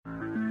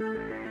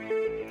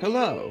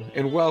Hello,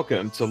 and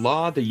welcome to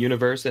Law, the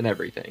Universe, and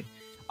Everything.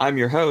 I'm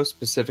your host,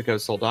 Pacifico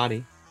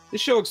Soldati. This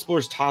show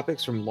explores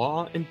topics from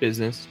law and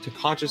business to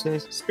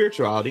consciousness,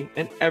 spirituality,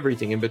 and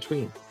everything in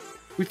between.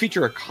 We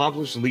feature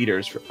accomplished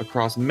leaders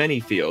across many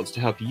fields to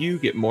help you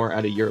get more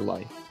out of your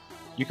life.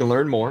 You can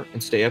learn more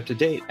and stay up to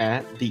date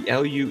at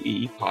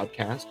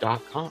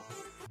theluepodcast.com.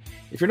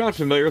 If you're not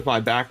familiar with my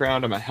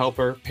background, I'm a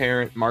helper,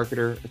 parent,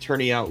 marketer,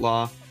 attorney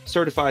outlaw,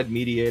 certified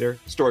mediator,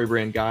 story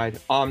brand guide,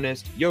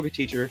 omnist, yoga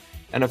teacher,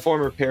 and a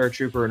former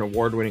paratrooper and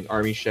award-winning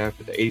Army chef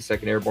with the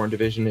 82nd Airborne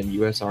Division and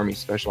U.S. Army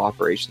Special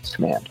Operations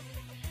Command.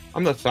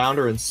 I'm the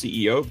founder and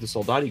CEO of the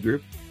Soldati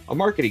Group, a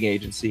marketing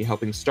agency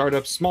helping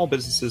startups, small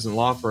businesses, and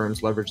law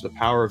firms leverage the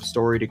power of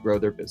story to grow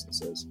their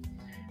businesses.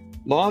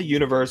 Law, the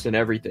Universe, and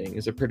Everything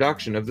is a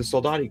production of the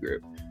Soldati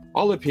Group.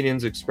 All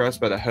opinions expressed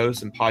by the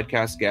hosts and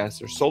podcast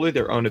guests are solely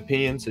their own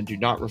opinions and do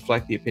not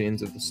reflect the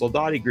opinions of the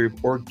Soldati Group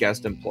or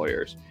guest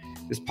employers.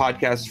 This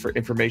podcast is for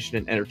information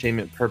and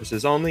entertainment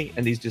purposes only,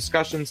 and these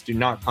discussions do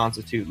not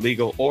constitute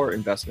legal or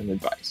investment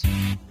advice.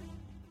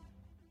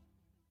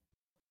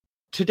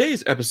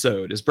 Today's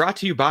episode is brought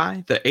to you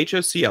by the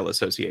HOCL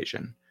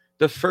Association,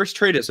 the first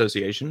trade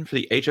association for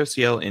the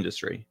HOCL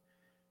industry.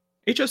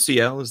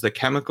 HOCL is the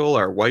chemical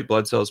our white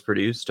blood cells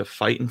produce to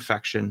fight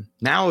infection,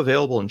 now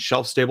available in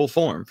shelf-stable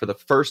form for the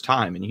first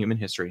time in human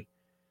history.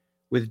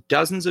 With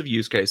dozens of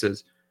use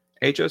cases,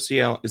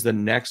 HOCL is the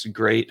next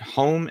great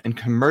home and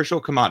commercial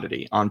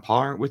commodity on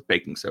par with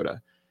baking soda.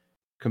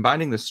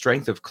 Combining the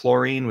strength of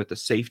chlorine with the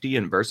safety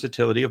and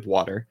versatility of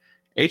water,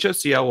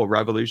 HOCL will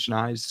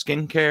revolutionize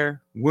skincare,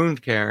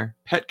 wound care,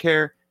 pet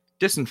care,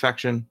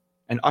 disinfection,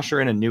 and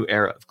usher in a new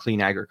era of clean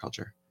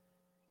agriculture.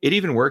 It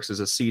even works as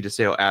a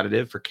seed-to-sale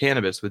additive for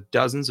cannabis with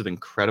dozens of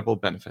incredible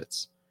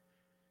benefits.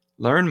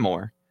 Learn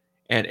more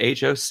at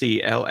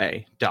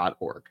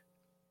HOCLA.org.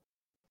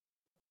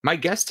 My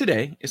guest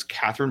today is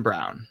Catherine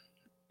Brown.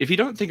 If you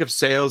don't think of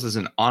sales as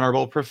an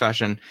honorable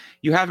profession,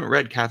 you haven't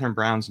read Catherine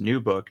Brown's new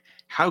book,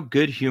 How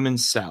Good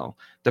Humans Sell: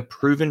 The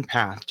Proven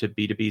Path to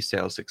B2B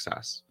Sales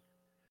Success.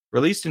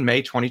 Released in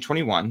May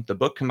 2021, the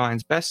book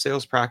combines best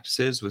sales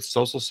practices with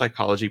social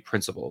psychology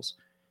principles.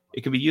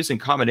 It can be used in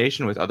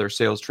combination with other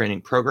sales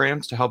training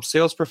programs to help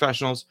sales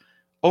professionals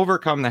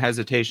overcome the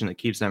hesitation that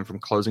keeps them from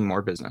closing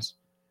more business.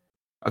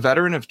 A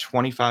veteran of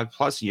 25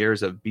 plus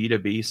years of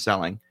B2B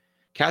selling,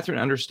 Catherine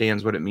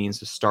understands what it means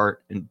to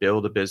start and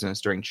build a business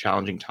during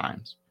challenging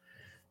times.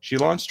 She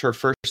launched her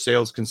first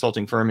sales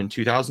consulting firm in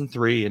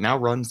 2003 and now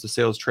runs the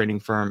sales training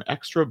firm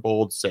Extra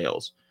Bold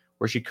Sales,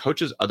 where she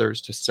coaches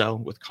others to sell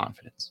with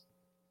confidence.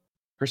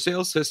 Her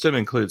sales system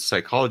includes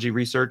psychology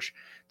research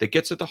that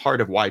gets at the heart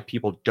of why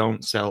people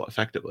don't sell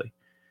effectively.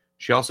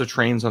 She also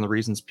trains on the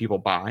reasons people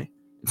buy.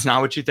 It's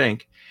not what you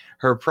think.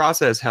 Her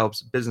process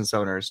helps business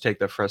owners take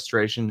the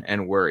frustration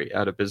and worry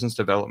out of business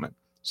development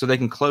so they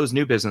can close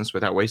new business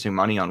without wasting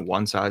money on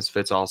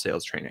one-size-fits-all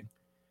sales training.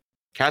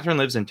 Catherine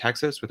lives in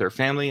Texas with her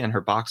family and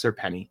her boxer,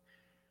 Penny.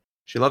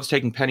 She loves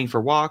taking Penny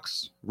for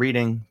walks,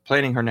 reading,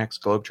 planning her next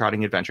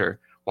globe-trotting adventure,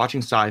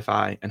 watching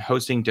sci-fi, and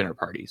hosting dinner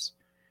parties.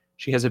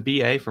 She has a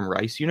BA from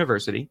Rice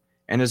University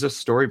and is a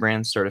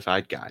StoryBrand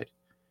certified guide.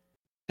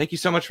 Thank you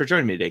so much for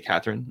joining me today,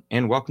 Catherine,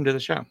 and welcome to the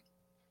show.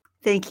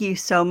 Thank you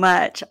so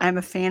much. I'm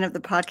a fan of the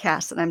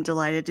podcast, and I'm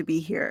delighted to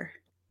be here.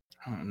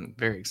 I'm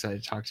very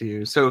excited to talk to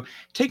you. So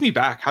take me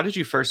back. How did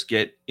you first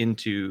get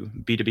into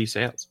B2B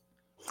sales?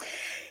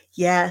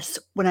 Yes.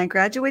 When I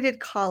graduated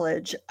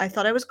college, I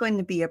thought I was going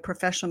to be a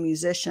professional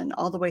musician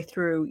all the way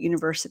through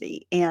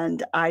university.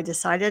 And I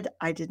decided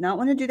I did not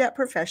want to do that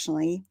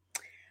professionally.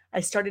 I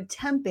started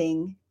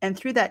temping, and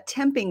through that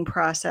temping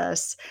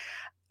process,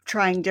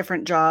 trying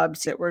different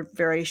jobs that were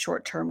very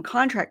short-term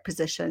contract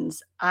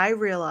positions, I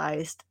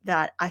realized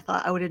that I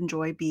thought I would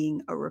enjoy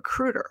being a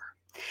recruiter.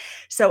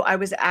 So I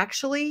was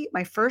actually,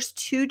 my first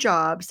two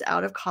jobs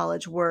out of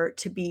college were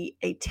to be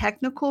a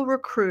technical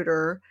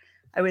recruiter.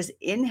 I was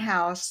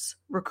in-house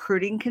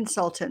recruiting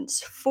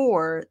consultants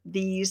for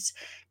these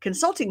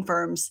consulting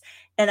firms.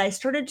 And I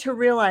started to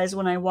realize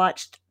when I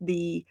watched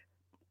the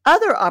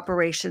other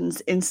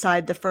operations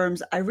inside the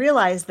firms, I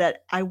realized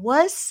that I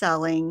was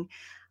selling.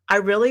 I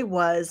really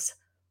was,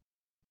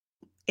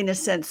 in a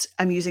sense,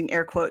 I'm using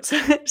air quotes,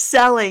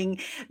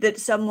 selling that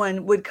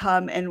someone would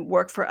come and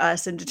work for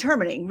us and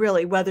determining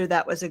really whether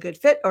that was a good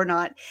fit or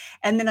not.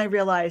 And then I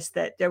realized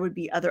that there would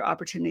be other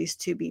opportunities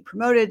to be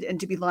promoted and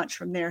to be launched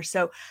from there.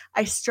 So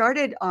I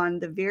started on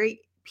the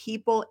very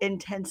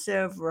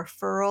people-intensive,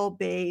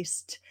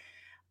 referral-based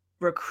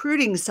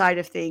recruiting side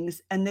of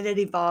things, and then it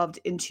evolved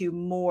into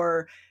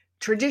more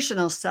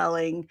traditional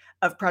selling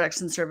of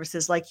products and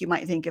services like you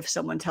might think if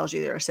someone tells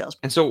you they're a salesperson.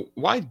 And so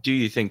why do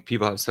you think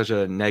people have such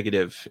a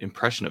negative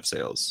impression of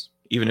sales,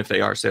 even if they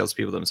are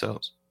salespeople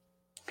themselves?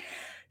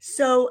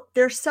 So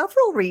there are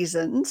several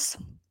reasons.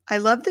 I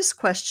love this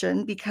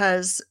question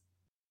because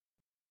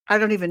I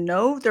don't even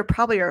know. There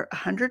probably are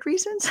 100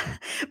 reasons,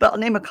 but I'll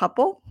name a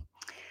couple.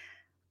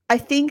 I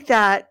think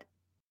that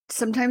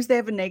sometimes they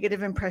have a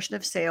negative impression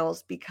of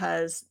sales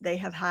because they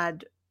have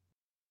had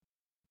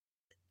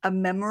a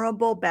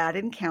memorable bad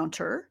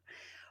encounter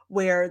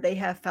where they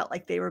have felt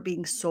like they were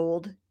being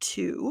sold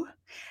to,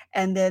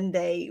 and then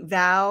they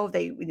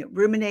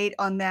ruminate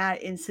on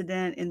that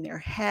incident in their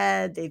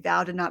head. They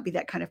vow to not be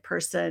that kind of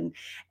person,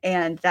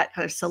 and that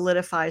kind of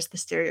solidifies the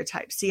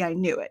stereotype. See, I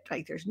knew it.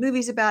 Like, there's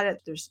movies about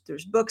it,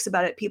 there's books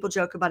about it, people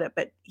joke about it,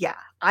 but yeah,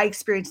 I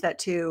experienced that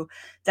too.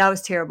 That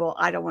was terrible.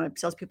 I don't want to.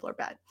 Salespeople are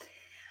bad.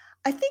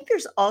 I think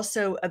there's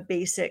also a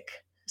basic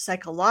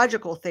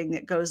psychological thing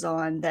that goes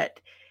on, that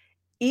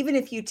even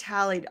if you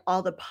tallied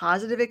all the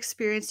positive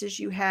experiences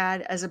you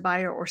had as a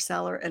buyer or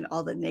seller and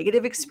all the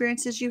negative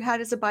experiences you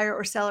had as a buyer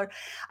or seller,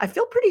 I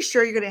feel pretty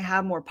sure you're going to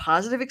have more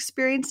positive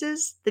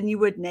experiences than you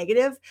would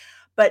negative.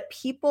 But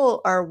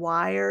people are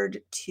wired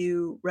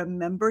to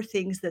remember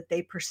things that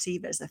they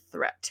perceive as a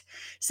threat.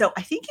 So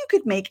I think you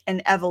could make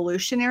an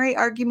evolutionary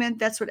argument.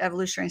 That's what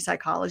evolutionary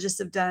psychologists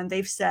have done.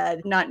 They've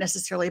said, not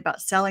necessarily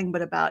about selling,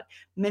 but about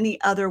many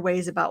other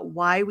ways about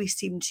why we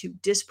seem to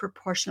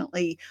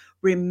disproportionately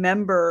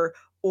remember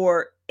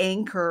or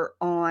anchor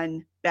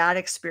on bad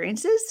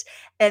experiences.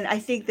 And I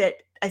think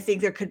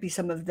there could be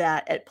some of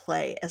that at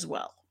play as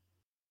well.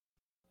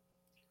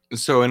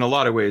 So in a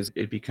lot of ways,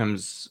 it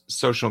becomes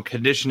social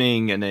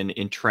conditioning and then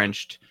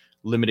entrenched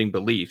limiting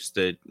beliefs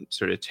that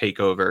sort of take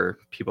over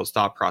people's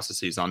thought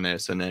processes on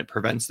this, and then it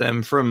prevents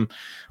them from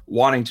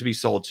wanting to be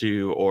sold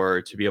to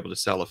or to be able to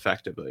sell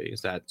effectively.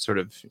 Is that sort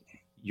of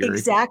the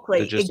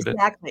Exactly, gist of it?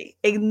 exactly.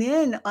 And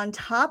then on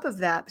top of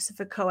that,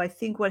 Pacifico, I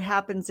think what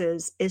happens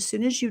is, as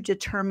soon as you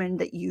determine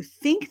that you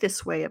think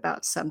this way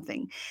about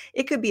something,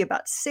 it could be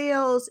about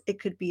sales, it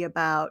could be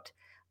about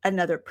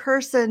another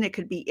person, it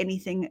could be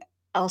anything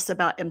else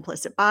about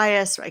implicit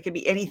bias, or it could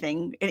be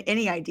anything,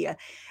 any idea.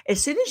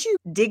 As soon as you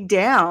dig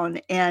down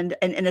and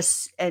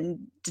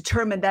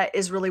determine that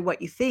is really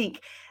what you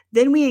think,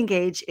 then we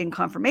engage in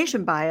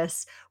confirmation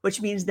bias,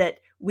 which means that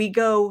we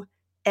go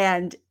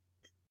and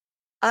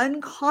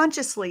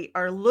unconsciously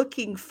are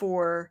looking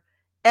for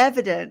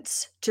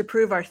evidence to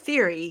prove our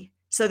theory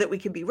so that we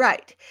can be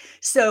right.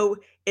 So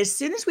as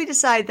soon as we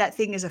decide that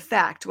thing is a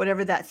fact,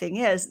 whatever that thing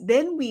is,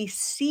 then we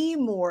see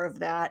more of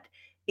that,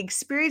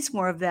 experience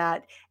more of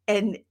that,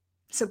 and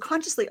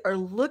subconsciously are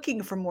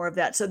looking for more of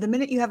that. So the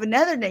minute you have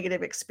another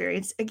negative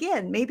experience,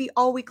 again, maybe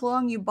all week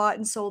long you bought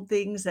and sold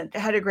things and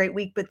had a great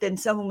week, but then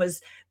someone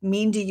was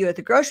mean to you at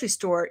the grocery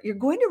store, you're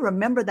going to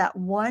remember that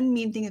one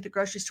mean thing at the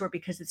grocery store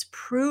because it's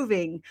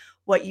proving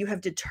what you have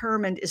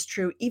determined is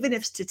true, even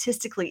if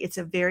statistically it's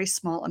a very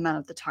small amount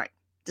of the time.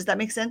 Does that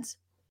make sense?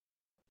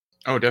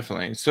 Oh,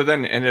 definitely. So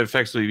then, and it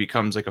effectively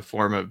becomes like a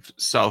form of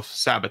self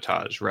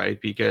sabotage, right?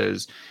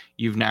 Because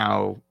you've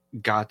now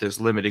got this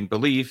limiting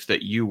belief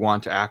that you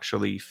want to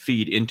actually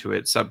feed into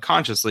it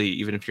subconsciously,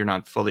 even if you're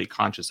not fully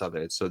conscious of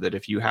it. So that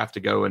if you have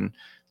to go and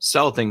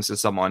sell things to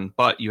someone,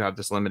 but you have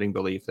this limiting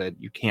belief that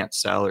you can't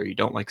sell, or you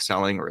don't like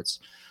selling, or it's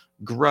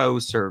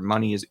gross, or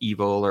money is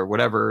evil, or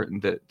whatever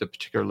the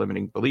particular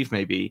limiting belief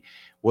may be,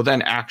 will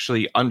then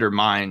actually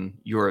undermine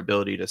your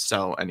ability to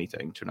sell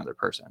anything to another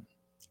person.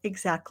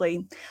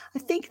 Exactly. I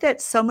think that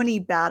so many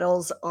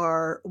battles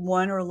are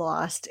won or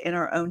lost in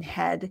our own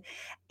head,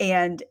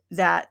 and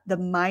that the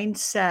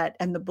mindset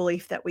and the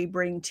belief that we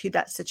bring to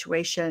that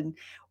situation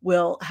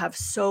will have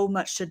so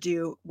much to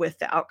do with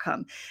the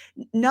outcome.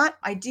 Not,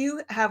 I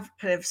do have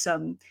kind of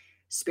some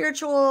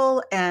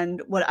spiritual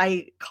and what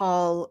I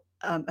call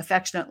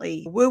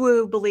affectionately woo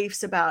woo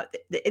beliefs about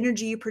the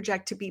energy you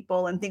project to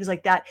people and things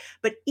like that.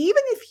 But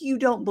even if you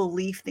don't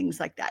believe things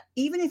like that,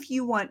 even if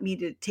you want me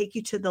to take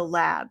you to the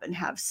lab and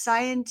have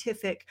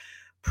scientific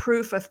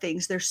proof of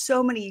things, there's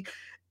so many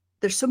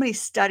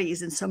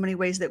studies and so many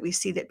ways that we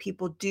see that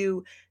people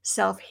do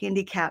self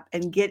handicap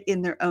and get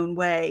in their own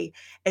way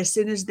as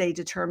soon as they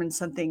determine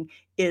something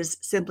is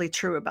simply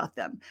true about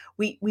them.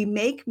 We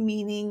make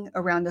meaning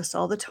around us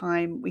all the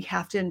time. We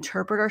have to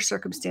interpret our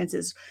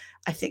circumstances.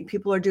 I think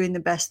people are doing the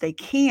best they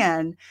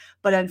can,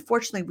 but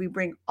unfortunately we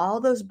bring all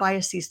those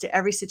biases to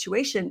every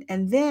situation,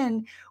 and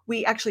then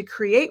we actually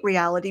create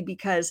reality,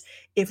 because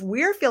if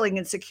we're feeling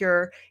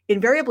insecure,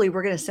 invariably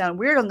we're going to sound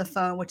weird on the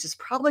phone, which is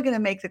probably going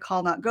to make the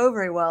call not go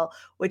very well,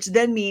 which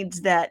then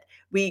means that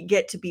we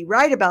get to be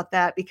right about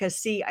that because,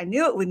 see, I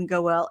knew it wouldn't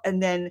go well,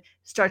 and then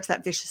starts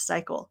that vicious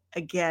cycle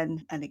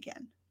again and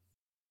again.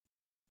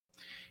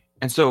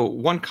 And so,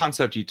 one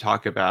concept you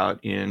talk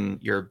about in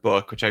your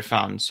book, which I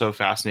found so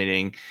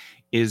fascinating,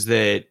 is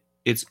that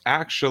it's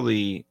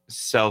actually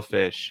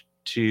selfish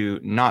to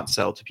not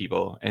sell to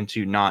people and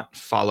to not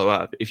follow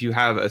up if you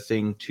have a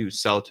thing to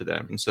sell to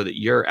them. And so that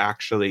you're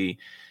actually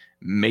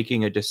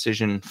making a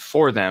decision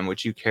for them,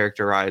 which you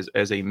characterize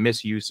as a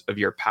misuse of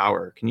your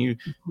power. Can you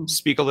Mhm.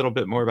 speak a little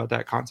bit more about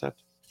that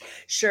concept?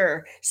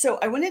 Sure. So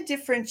I want to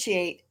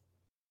differentiate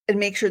and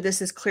make sure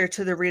this is clear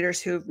to the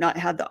readers who've not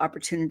had the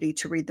opportunity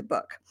to read the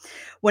book.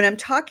 When I'm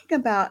talking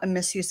about a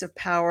misuse of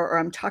power, or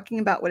I'm talking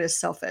about what is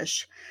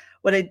selfish,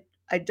 what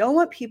I don't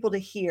want people to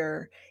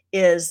hear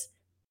is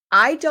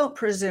I don't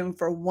presume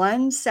for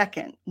 1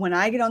 second when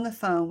I get on the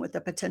phone with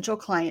a potential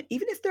client,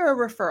 even if they're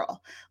a referral.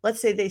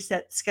 Let's say they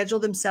schedule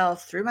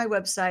themselves through my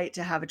website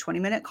to have a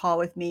 20-minute call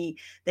with me.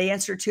 They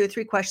answer 2 or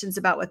 3 questions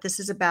about what this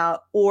is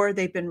about, or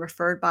they've been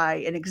referred by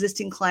an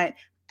existing client.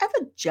 I have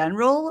a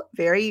general,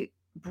 very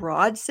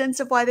broad sense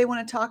of why they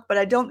want to talk, but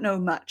I don't know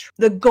much.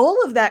 The goal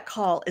of that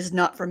call is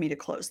not for me to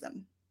close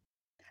them,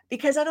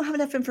 because I don't have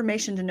enough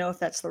information to know if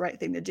that's the right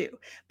thing to do.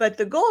 But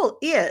the goal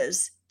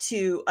is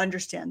to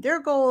understand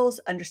their goals,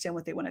 understand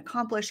what they want to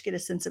accomplish, get a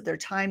sense of their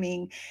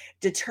timing,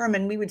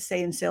 determine, we would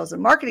say in sales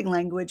and marketing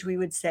language, we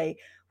would say,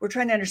 we're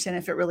trying to understand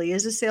if it really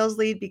is a sales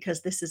lead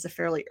because this is a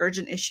fairly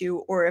urgent issue,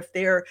 or if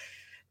they're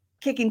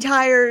kicking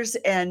tires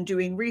and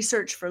doing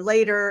research for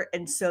later.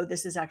 And so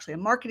this is actually a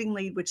marketing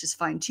lead, which is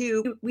fine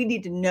too. We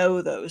need to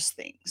know those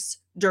things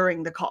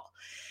during the call.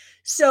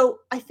 So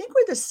I think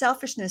where the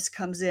selfishness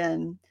comes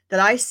in that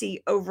I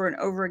see over and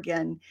over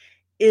again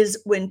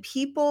is when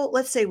people,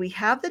 let's say we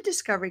have the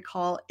discovery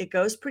call, it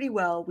goes pretty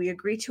well, we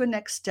agree to a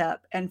next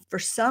step, and for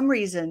some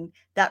reason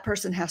that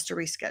person has to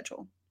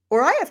reschedule,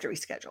 or I have to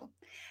reschedule.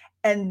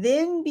 And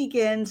then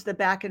begins the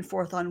back and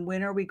forth on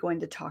when are we going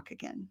to talk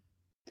again?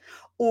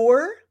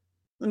 Or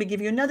let me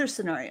give you another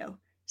scenario.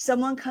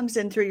 Someone comes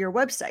in through your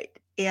website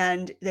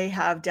and they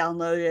have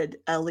downloaded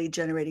a lead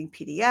generating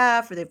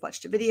PDF, or they've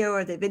watched a video,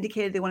 or they've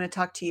indicated they want to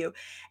talk to you,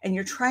 and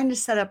you're trying to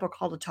set up a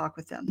call to talk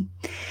with them.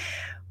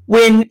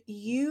 When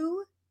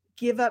you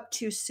give up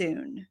too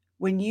soon,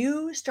 when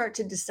you start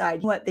to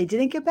decide what they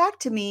didn't get back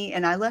to me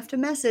and I left a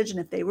message, and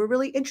if they were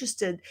really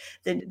interested,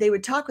 then they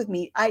would talk with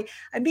me.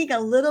 I'm being a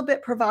little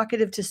bit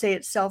provocative to say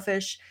it's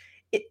selfish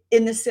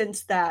in the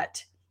sense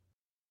that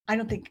I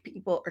don't think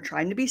people are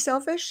trying to be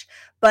selfish,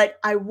 but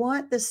I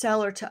want the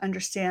seller to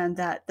understand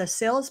that the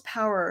sales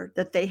power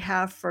that they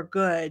have for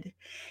good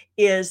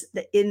is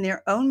that in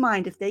their own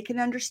mind, if they can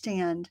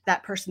understand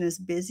that person is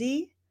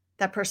busy,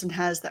 that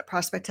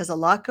prospect has a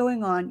lot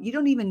going on. You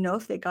don't even know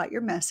if they got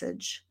your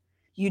message.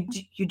 You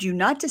do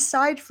not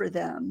decide for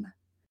them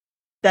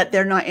that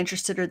they're not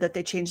interested, or that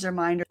they changed their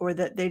mind, or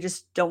that they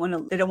just don't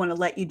want to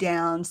let you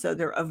down. So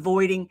they're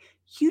avoiding.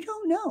 You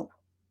don't know.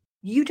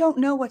 You don't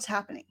know what's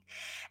happening.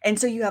 And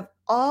so you have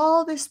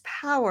all this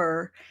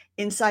power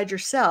inside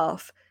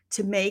yourself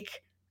to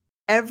make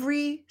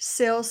every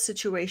sales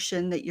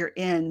situation that you're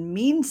in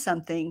mean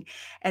something.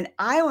 And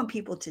I want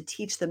people to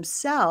teach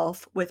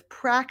themselves with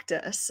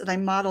practice. And I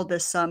modeled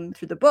this some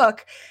through the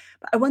book.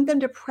 But I want them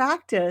to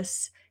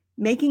practice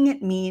making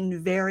it mean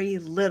very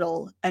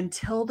little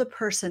until the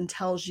person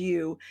tells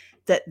you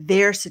that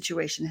their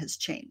situation has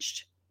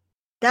changed.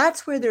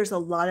 That's where there's a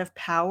lot of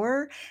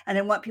power. And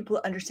I want people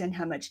to understand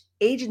how much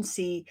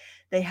agency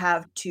they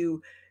have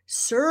to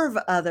serve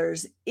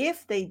others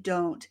if they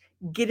don't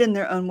get in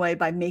their own way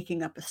by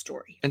making up a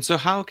story. And so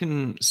how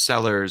can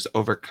sellers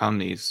overcome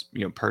these,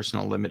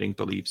 personal limiting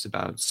beliefs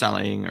about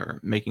selling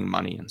or making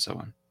money and so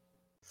on?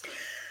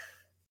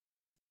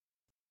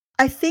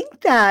 I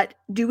think that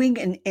doing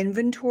an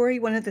inventory,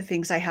 one of the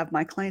things I have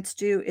my clients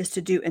do is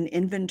to do an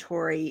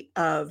inventory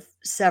of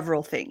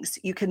several things.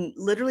 You can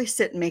literally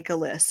sit and make a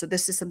list. So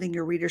this is something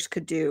your readers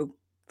could do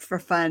for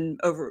fun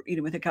over,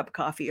 with a cup of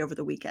coffee over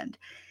the weekend.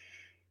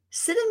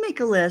 Sit and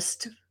make a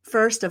list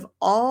first of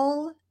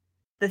all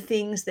the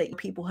things that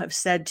people have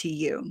said to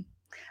you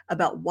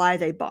about why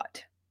they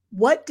bought.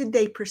 What did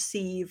they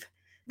perceive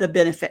the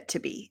benefit to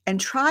be? And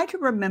try to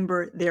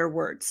remember their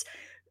words.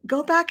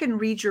 Go back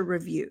and read your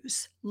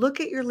reviews. Look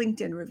at your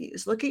LinkedIn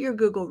reviews. Look at your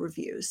Google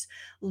reviews.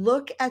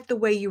 Look at the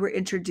way you were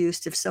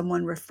introduced if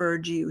someone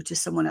referred you to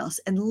someone else,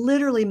 and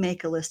literally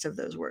make a list of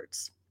those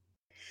words.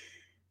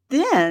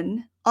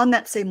 Then on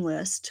that same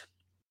list,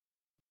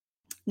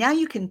 now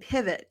you can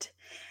pivot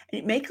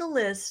and make a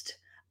list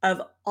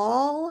of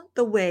all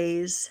the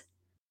ways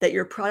that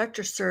your product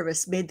or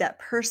service made that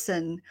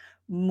person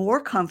more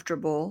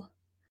comfortable,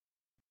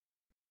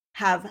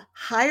 have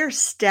higher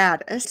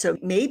status. So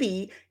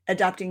maybe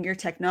adopting your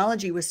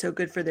technology was so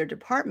good for their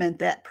department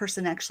that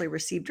person actually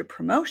received a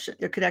promotion.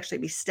 There could actually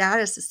be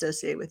status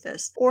associated with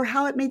this, or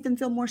how it made them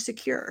feel more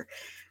secure.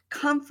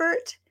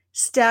 Comfort,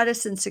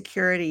 status, and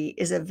security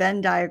is a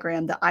Venn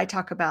diagram that I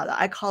talk about.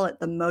 I call it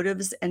the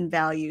motives and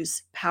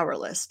values power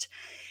list.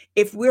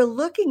 If we're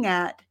looking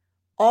at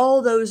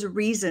all those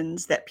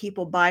reasons that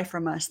people buy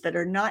from us that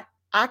are not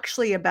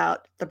actually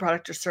about the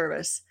product or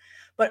service,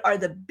 but are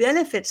the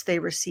benefits they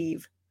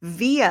receive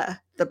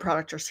via the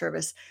product or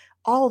service,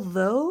 all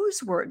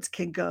those words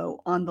can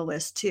go on the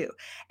list too.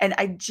 And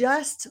I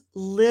just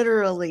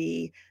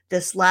literally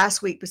this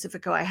last week,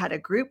 Pacifico, I had a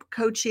group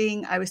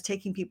coaching. I was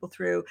taking people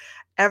through.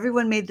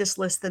 Everyone made this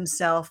list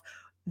themselves.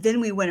 Then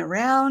we went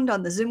around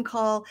on the Zoom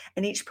call,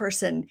 and each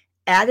person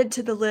added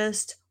to the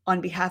list on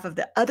behalf of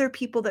the other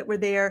people that were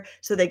there.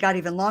 So they got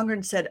even longer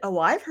and said, oh,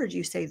 I've heard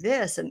you say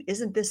this. And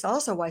isn't this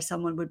also why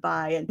someone would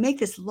buy? And make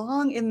this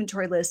long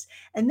inventory list.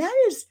 And that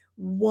is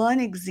one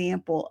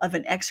example of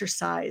an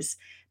exercise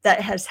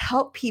that has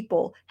helped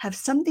people have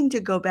something to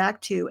go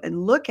back to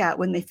and look at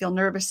when they feel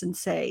nervous and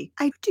say,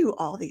 I do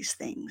all these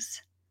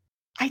things.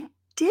 I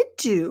did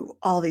do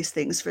all these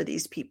things for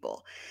these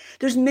people.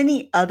 There's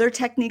many other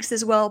techniques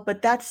as well,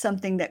 but that's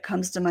something that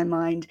comes to my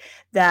mind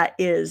that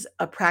is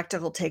a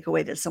practical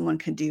takeaway that someone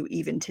can do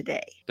even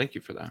today. Thank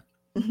you for that.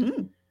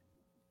 Mhm.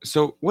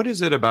 So, what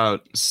is it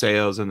about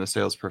sales and the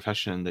sales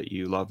profession that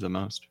you love the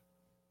most?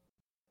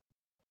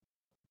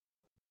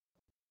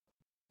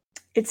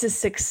 It's a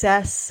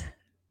success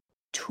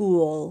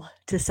tool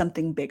to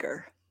something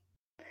bigger.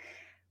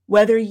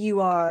 Whether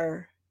you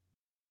are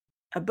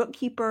a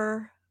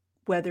bookkeeper,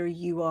 whether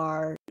you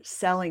are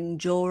selling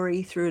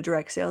jewelry through a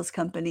direct sales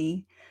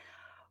company,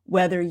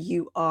 whether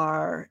you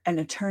are an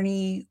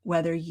attorney,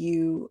 whether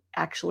you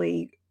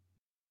actually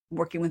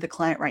working with a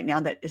client right now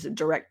that is a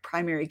direct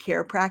primary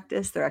care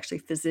practice, they're actually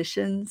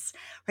physicians,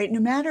 right? No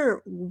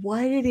matter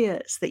what it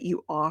is that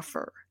you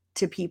offer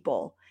to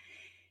people,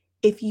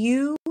 if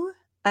you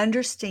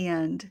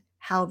understand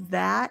how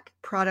that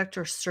product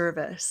or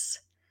service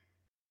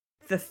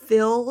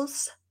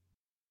fulfills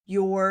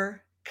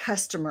your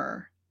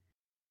customer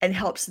and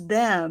helps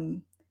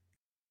them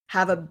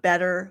have a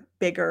better,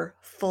 bigger,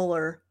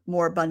 fuller,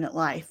 more abundant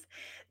life,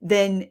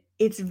 then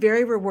it's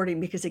very rewarding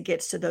because it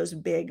gets to those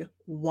big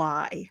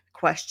why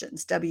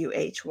questions,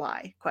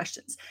 WHY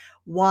questions.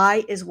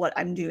 Why is what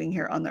I'm doing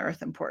here on the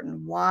earth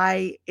important?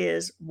 Why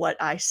is what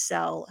I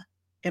sell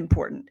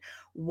important?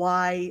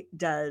 Why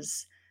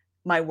does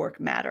my work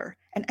matter?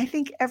 And I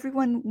think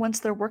everyone wants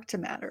their work to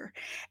matter.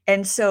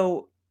 And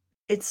so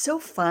it's so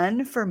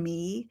fun for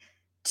me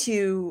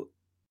to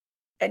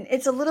and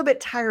it's a little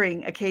bit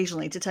tiring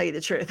occasionally, to tell you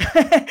the truth,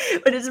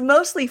 but it's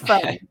mostly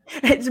fun.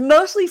 It's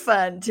mostly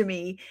fun to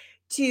me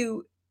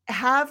to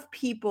have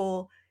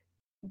people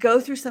go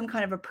through some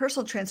kind of a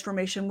personal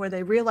transformation where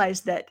they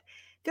realize that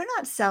they're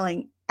not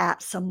selling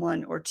at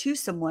someone or to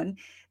someone,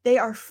 they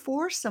are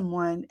for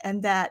someone,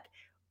 and that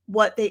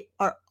what they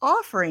are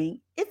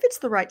offering, if it's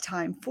the right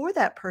time for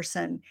that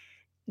person,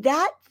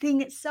 that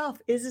thing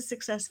itself is a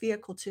success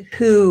vehicle to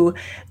who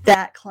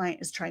that client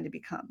is trying to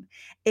become.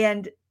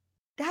 And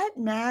that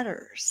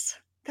matters.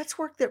 That's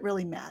work that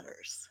really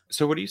matters.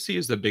 So, what do you see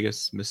as the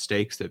biggest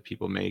mistakes that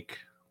people make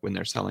when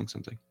they're selling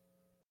something?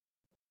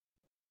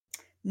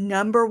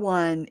 Number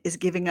one is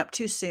giving up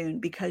too soon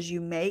because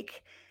you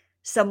make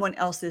someone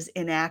else's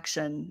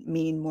inaction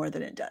mean more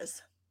than it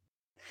does.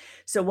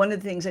 So, one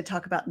of the things I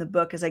talk about in the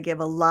book is I give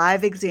a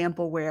live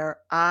example where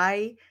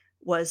I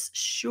was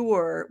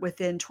sure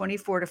within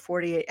 24 to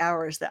 48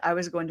 hours that I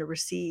was going to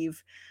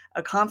receive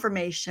a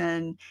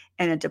confirmation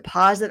and a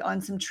deposit on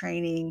some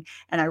training,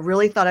 and I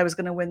really thought I was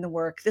going to win the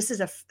work. This is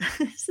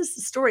the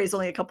story is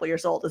only a couple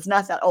years old. It's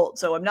not that old.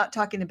 So I'm not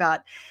talking about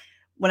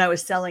when I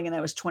was selling and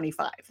I was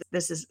 25.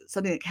 This is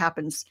something that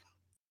happens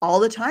all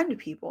the time to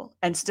people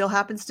and still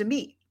happens to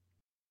me.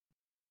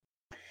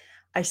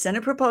 I sent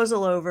a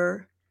proposal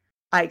over.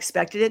 I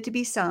expected it to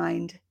be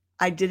signed.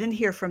 I didn't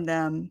hear from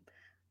them.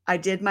 I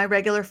did my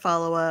regular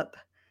follow-up.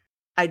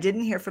 I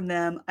didn't hear from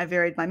them. I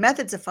varied my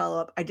methods of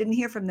follow-up. I didn't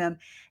hear from them.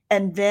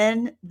 And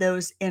then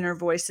those inner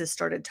voices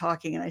started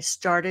talking, and I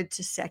started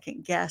to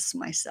second guess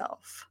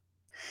myself.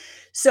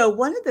 So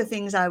one of the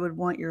things I would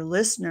want your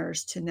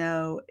listeners to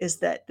know is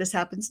that this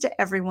happens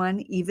to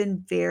everyone,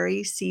 even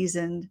very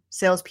seasoned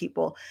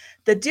salespeople.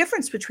 The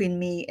difference between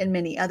me and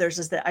many others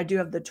is that I do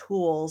have the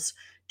tools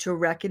to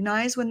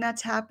recognize when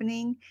that's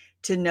happening,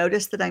 to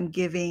notice that I'm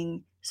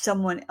giving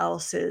someone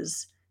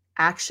else's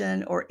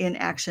action or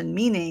inaction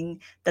meaning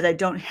that I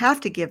don't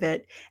have to give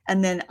it.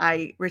 And then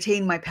I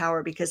retain my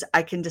power because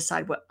I can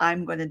decide what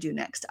I'm going to do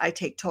next. I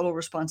take total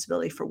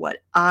responsibility for what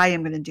I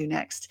am going to do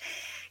next.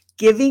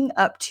 Giving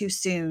up too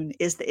soon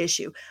is the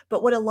issue.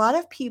 But what a lot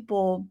of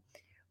people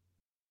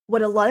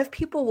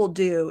will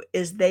do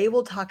is they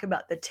will talk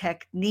about the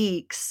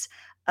techniques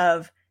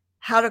of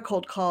how to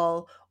cold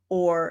call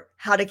or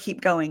how to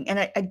keep going. And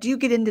I do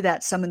get into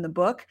that some in the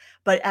book,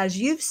 but as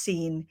you've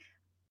seen,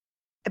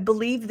 I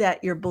believe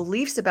that your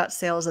beliefs about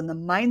sales and the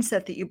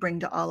mindset that you bring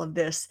to all of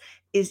this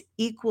is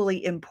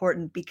equally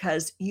important,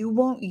 because you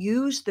won't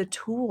use the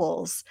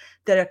tools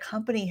that a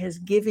company has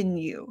given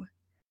you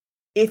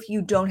if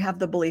you don't have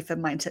the belief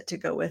and mindset to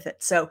go with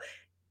it. So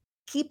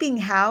keeping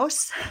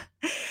house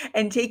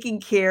and taking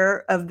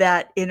care of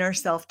that inner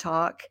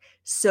self-talk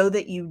so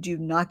that you do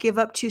not give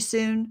up too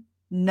soon,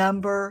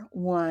 number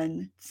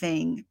one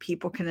thing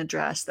people can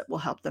address that will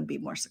help them be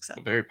more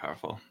successful. Very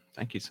powerful.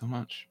 Thank you so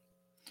much.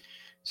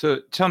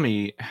 So, tell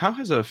me, how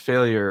has a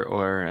failure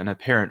or an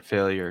apparent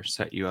failure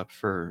set you up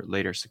for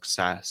later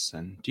success?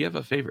 And do you have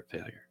a favorite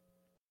failure?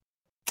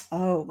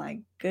 Oh my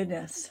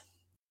goodness.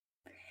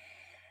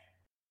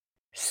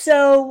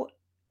 So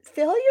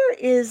failure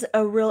is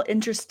a real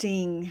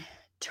interesting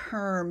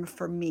term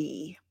for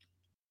me.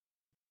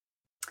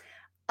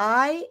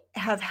 I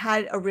have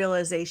had a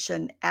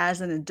realization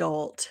as an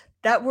adult.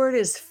 That word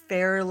is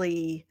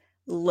fairly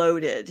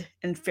loaded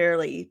and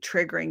fairly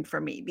triggering for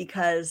me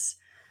because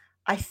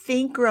I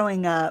think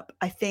growing up,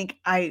 I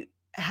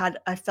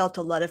felt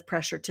a lot of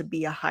pressure to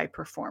be a high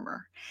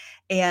performer.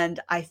 And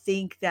I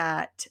think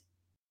that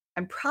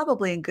I'm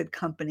probably in good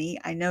company.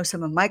 I know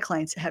some of my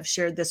clients have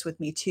shared this with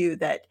me too,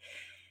 that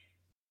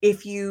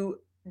if you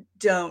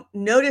don't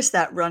notice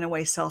that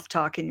runaway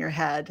self-talk in your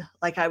head,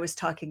 like I was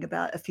talking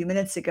about a few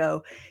minutes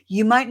ago,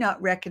 you might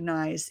not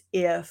recognize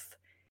if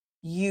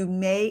you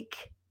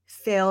make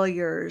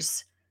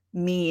failures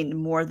mean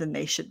more than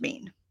they should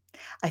mean.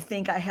 I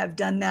think I have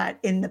done that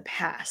in the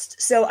past.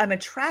 So I'm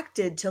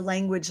attracted to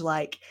language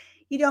like,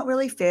 you don't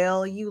really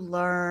fail, you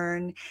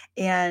learn,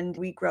 and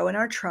we grow in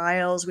our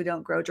trials, we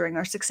don't grow during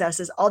our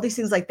successes, all these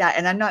things like that.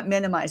 And I'm not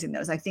minimizing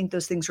those. I think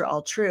those things are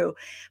all true,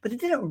 but I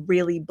didn't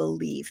really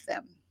believe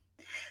them.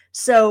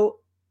 So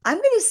I'm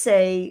going to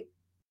say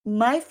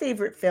my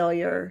favorite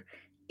failure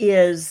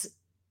is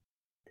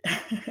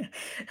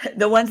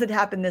the ones that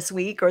happened this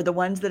week or the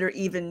ones that are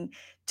even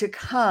to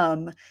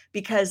come,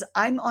 because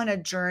I'm on a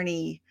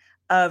journey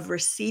of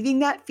receiving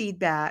that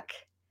feedback,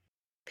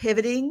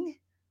 pivoting,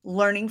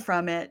 learning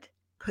from it,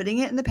 putting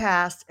it in the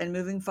past and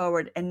moving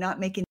forward and not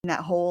making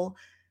that whole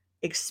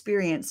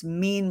experience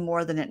mean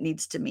more than it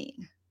needs to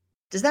mean.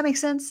 Does that make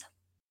sense?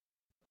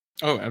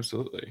 Oh,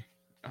 absolutely.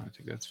 I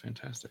think that's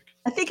fantastic.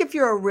 I think if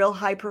you're a real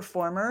high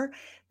performer,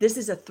 this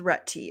is a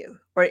threat to you,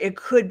 or it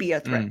could be a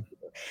threat Mm. to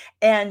you.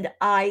 And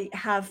I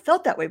have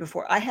felt that way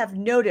before. I have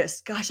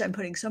noticed, gosh, I'm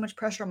putting so much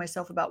pressure on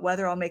myself about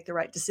whether I'll make the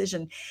right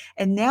decision.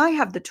 And now I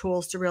have the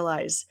tools to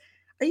realize,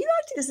 are you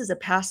acting this as a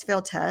pass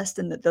fail test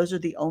and that those are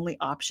the only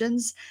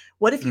options?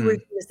 What if you were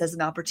Mm. to see this as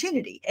an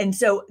opportunity? And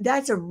so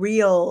that's a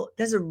real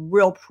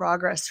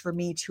progress for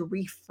me to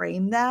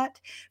reframe that,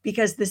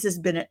 because this has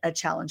been a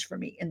challenge for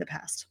me in the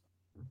past.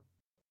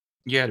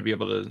 Yeah, to be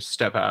able to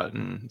step out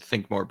and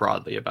think more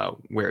broadly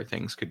about where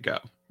things could go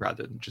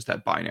rather than just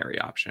that binary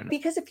option.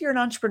 Because if you're an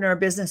entrepreneur,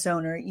 business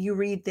owner, you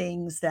read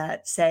things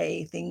that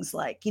say things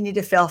like you need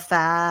to fail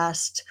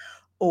fast,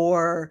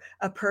 or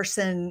a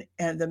person,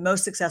 the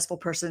most successful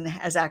person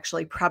has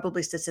actually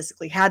probably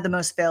statistically had the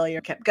most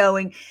failure, kept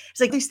going.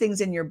 It's like these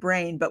things in your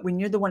brain, but when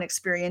you're the one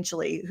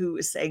experientially who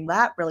is saying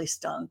that really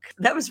stunk,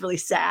 that was really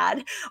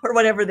sad, or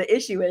whatever the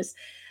issue is,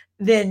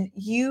 then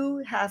you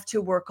have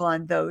to work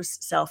on those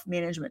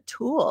self-management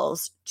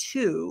tools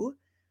to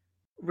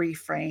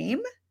reframe,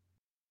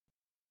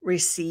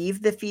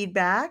 receive the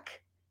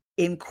feedback,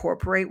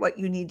 incorporate what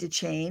you need to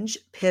change,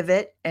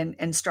 pivot,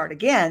 and start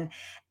again.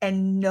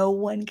 And no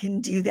one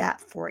can do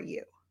that for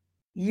you.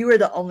 You are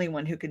the only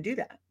one who can do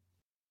that.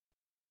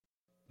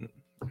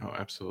 Oh,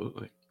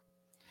 absolutely.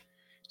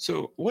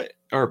 So, what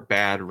are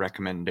bad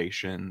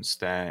recommendations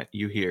that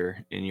you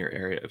hear in your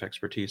area of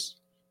expertise?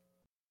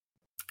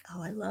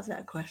 Oh, I love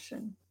that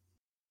question.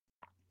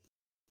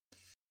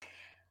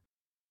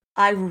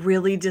 I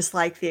really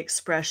dislike the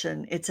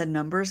expression, it's a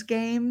numbers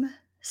game.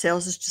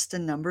 Sales is just a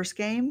numbers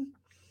game.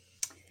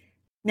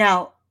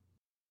 Now,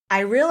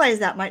 I realize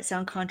that might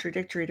sound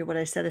contradictory to what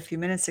I said a few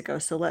minutes ago,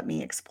 so let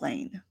me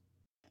explain.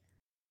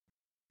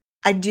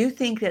 I do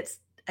think that's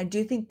I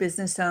do think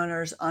business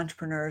owners,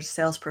 entrepreneurs,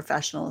 sales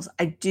professionals,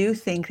 I do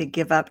think they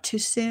give up too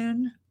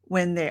soon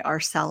when they are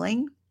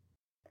selling,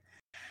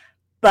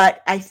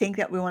 but I think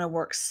that we wanna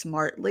work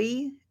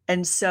smartly,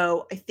 and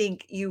so I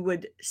think you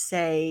would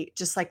say,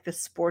 just like the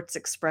sports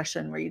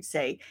expression where you'd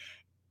say,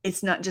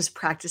 "It's not just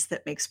practice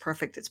that makes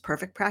perfect, it's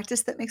perfect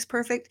practice that makes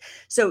perfect."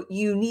 So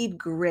you need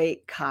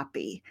great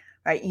copy,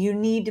 right? You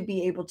need to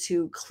be able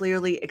to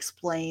clearly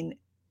explain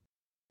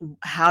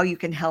how you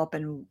can help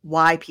and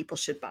why people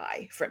should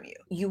buy from you.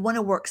 You want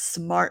to work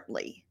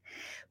smartly.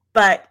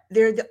 But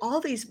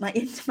all these my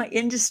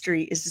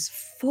industry is just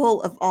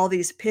full of all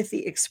these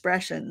pithy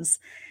expressions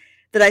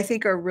that I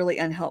think are really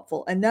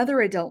unhelpful.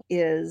 Another I don't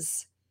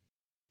is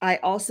I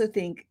also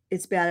think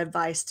it's bad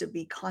advice to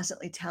be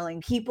constantly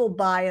telling people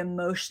buy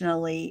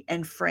emotionally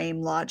and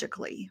frame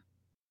logically.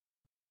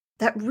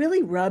 That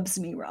really rubs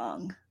me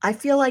wrong. I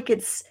feel like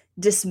it's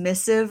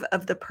dismissive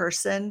of the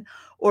person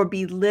or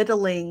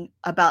belittling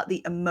about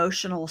the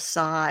emotional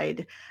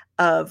side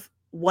of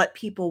what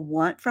people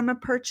want from a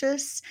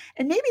purchase.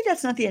 And maybe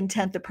that's not the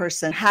intent the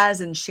person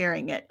has in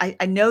sharing it.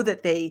 I know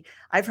that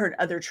I've heard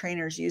other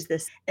trainers use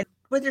this. And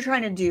what they're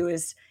trying to do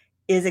is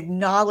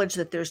acknowledge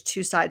that there's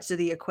two sides to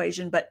the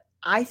equation. But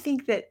I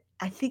think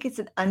it's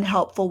an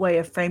unhelpful way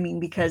of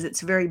framing because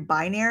it's very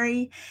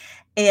binary,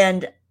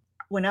 and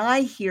when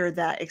I hear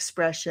that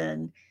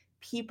expression,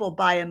 people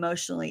buy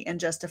emotionally and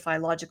justify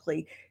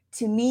logically,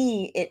 to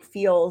me, it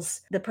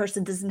feels the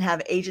person doesn't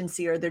have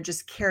agency or they're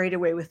just carried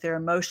away with their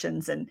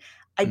emotions. And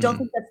I don't Mm.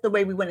 think that's the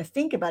way we want to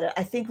think about it.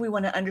 I think we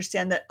want to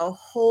understand that a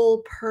whole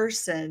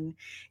person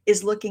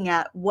is looking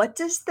at what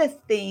does the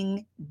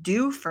thing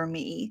do for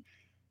me?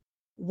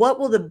 What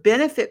will the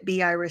benefit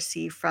be I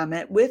receive from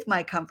it with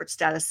my comfort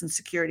status and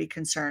security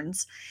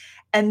concerns?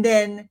 And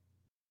then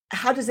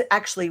how does it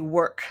actually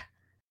work?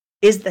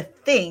 Is the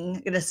thing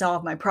gonna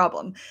solve my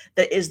problem?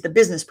 That is the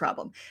business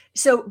problem.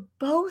 So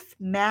both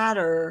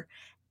matter,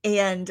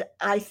 and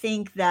I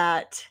think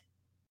that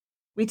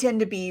we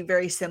tend to be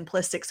very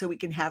simplistic so we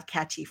can have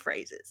catchy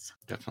phrases.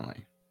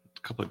 Definitely. A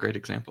couple of great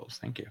examples.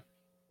 Thank you.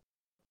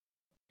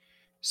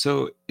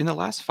 So, in the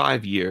last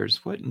 5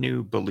 years, what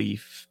new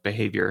belief,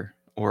 behavior,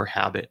 or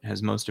habit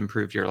has most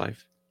improved your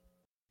life?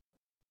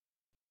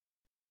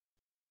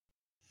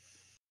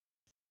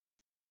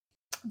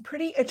 I'm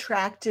pretty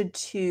attracted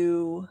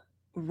to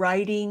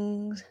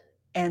writing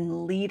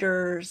and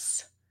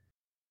leaders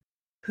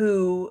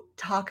who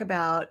talk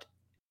about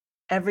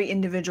every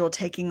individual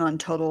taking on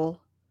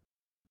total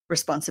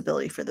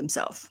responsibility for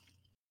themselves.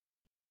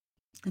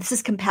 This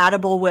is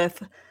compatible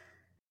with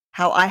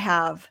how I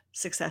have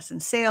success in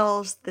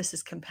sales. This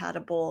is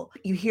compatible.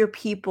 You hear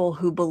people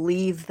who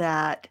believe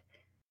that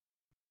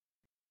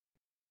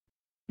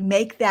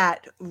make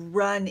that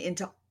run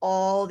into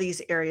all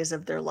these areas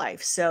of their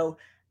life. So,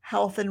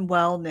 health and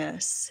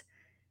wellness,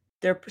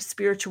 their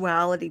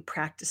spirituality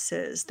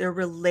practices, their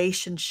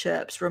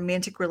relationships,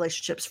 romantic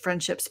relationships,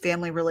 friendships,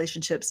 family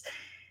relationships.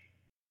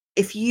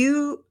 If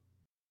you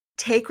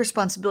take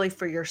responsibility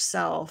for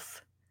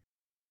yourself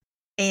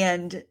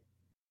and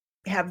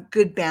have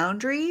good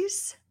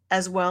boundaries,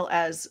 as well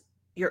as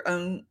your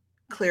own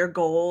clear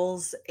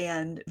goals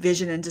and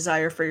vision and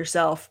desire for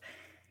yourself,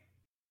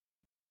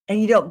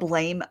 and you don't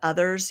blame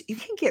others, you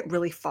can get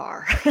really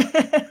far.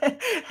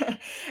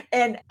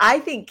 And I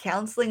think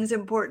counseling is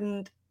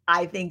important.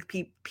 I think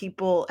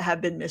people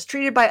have been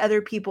mistreated by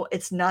other people.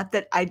 It's not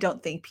that I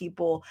don't think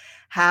people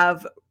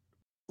have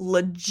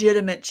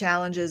legitimate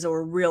challenges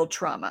or real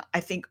trauma. I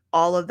think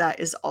all of that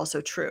is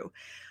also true.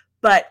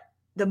 But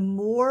the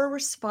more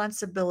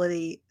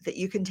responsibility that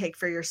you can take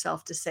for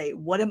yourself to say,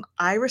 what am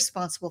I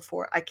responsible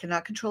for? I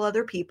cannot control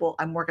other people.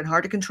 I'm working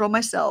hard to control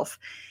myself.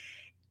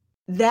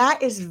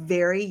 That is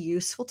very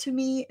useful to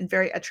me and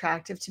very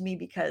attractive to me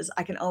because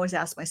I can always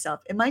ask myself,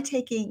 am I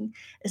taking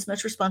as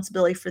much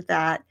responsibility for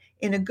that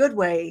in a good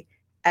way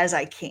as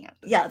I can?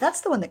 Yeah,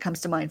 that's the one that comes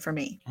to mind for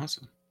me.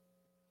 Awesome.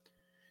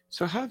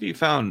 So, how have you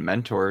found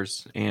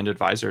mentors and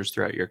advisors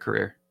throughout your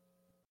career?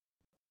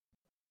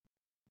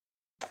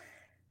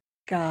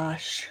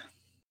 Gosh,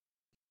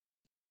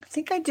 I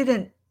think I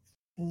didn't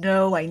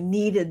know I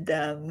needed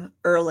them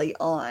early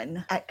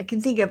on. I can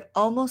think of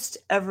almost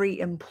every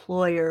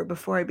employer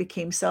before I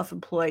became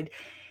self-employed.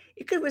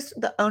 It was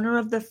the owner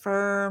of the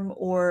firm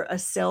or a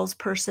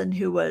salesperson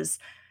who was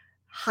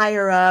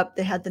higher up.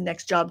 They had the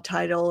next job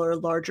title or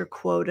larger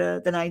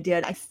quota than I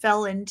did. I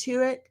fell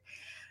into it,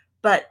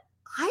 but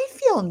I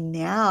feel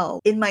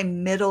now in my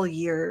middle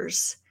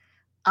years,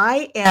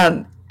 I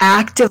am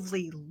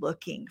actively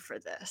looking for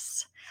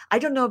this. I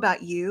don't know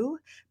about you,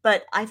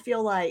 but I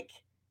feel like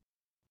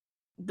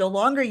the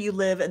longer you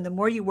live and the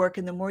more you work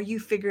and the more you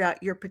figure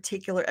out your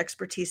particular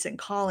expertise and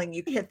calling,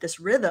 you hit this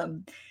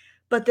rhythm.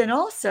 But then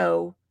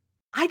also,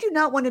 I do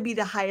not want to be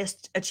the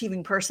highest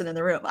achieving person in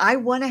the room. I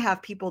want to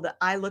have people that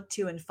I look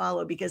to and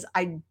follow because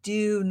I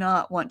do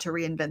not want to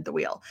reinvent the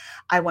wheel.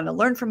 I want to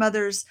learn from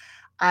others.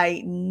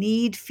 I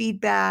need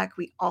feedback.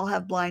 We all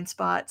have blind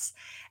spots.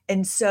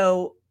 And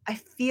so I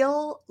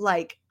feel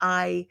like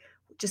I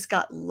just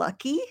got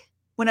lucky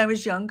when I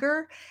was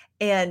younger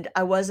and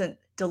I wasn't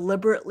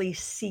deliberately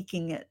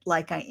seeking it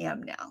like I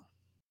am now.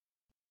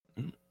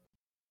 Mm.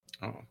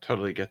 Oh,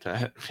 totally get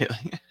that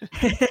feeling.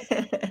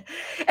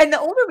 And the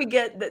older we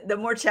get, the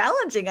more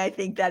challenging I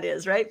think that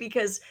is, right?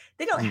 Because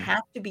they don't Mm,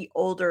 have to be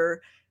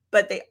older,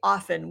 but they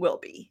often will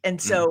be. And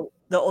mm. so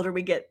the older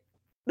we get,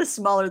 the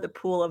smaller the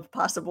pool of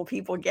possible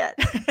people get.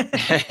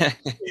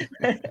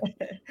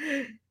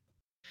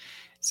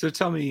 So,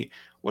 tell me,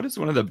 what is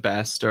one of the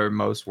best or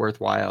most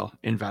worthwhile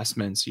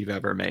investments you've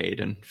ever made?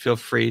 And feel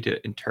free to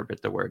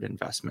interpret the word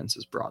investments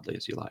as broadly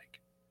as you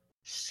like.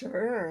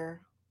 Sure.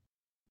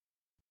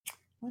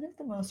 One of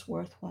the most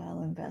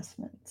worthwhile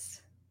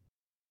investments.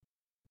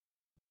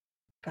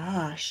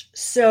 Gosh.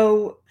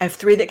 So I have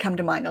 3 that come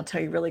to mind. I'll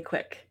tell you really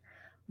quick.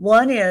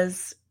 One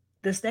is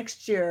this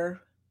next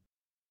year,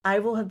 I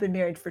will have been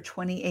married for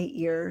 28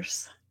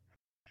 years.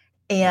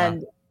 Wow.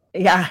 And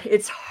yeah,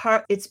 it's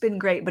hard. It's been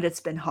great, but it's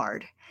been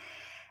hard.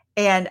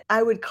 And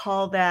I would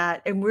call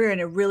that, and we're in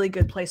a really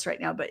good place right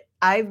now, but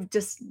I've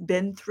just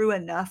been through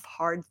enough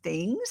hard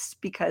things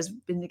because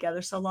we've been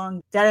together so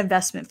long. That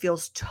investment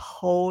feels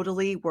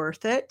totally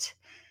worth it.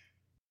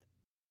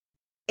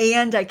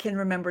 And I can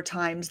remember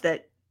times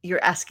that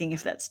you're asking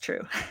if that's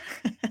true.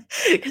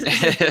 'Cause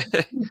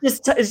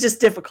it's just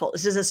difficult.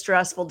 It's just a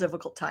stressful,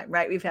 difficult time,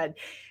 right? We've had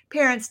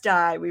parents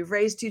die, we've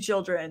raised 2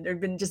 children, there've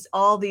been just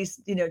all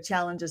these,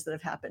 challenges that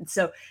have happened.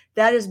 So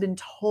that has been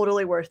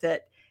totally worth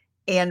it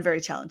and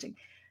very challenging.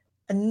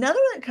 Another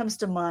one that comes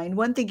to mind,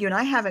 one thing you and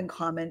I have in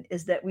common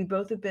is that we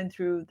both have been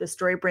through the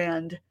Story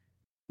Brand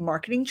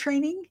marketing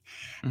training.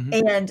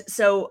 Mhm. And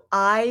so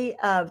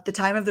the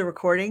time of the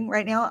recording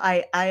right now,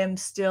 I am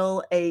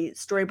still a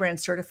StoryBrand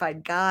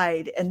certified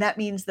guide. And that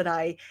means that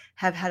I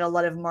have had a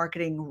lot of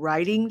marketing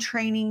writing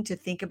training to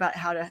think about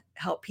how to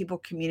help people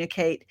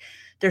communicate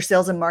their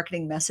sales and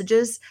marketing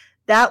messages.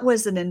 That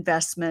was an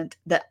investment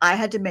that I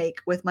had to make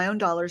with my own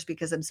dollars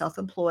because I'm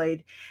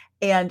self-employed.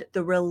 And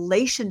the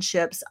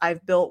relationships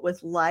I've built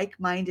with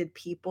like-minded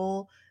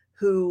people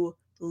who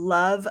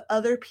love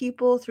other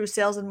people through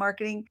sales and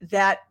marketing,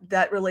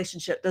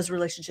 those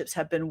relationships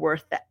have been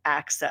worth the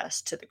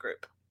access to the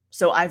group.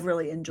 So I've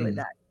really enjoyed Mm.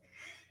 that.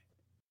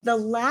 The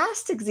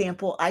last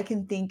example I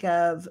can think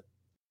of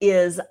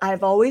is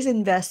I've always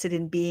invested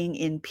in being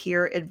in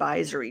peer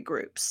advisory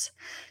groups.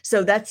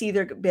 So that's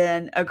either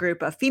been a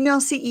group of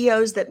female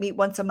CEOs that meet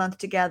once a month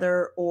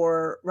together,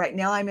 or right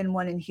now I'm in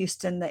one in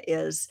Houston that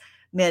is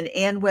men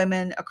and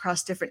women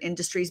across different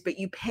industries, but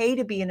you pay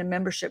to be in a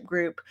membership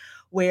group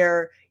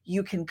where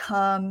you can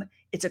come.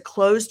 It's a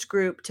closed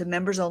group to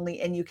members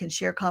only, and you can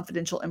share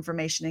confidential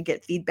information and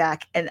get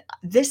feedback. And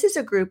this is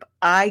a group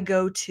I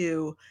go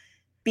to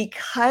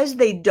because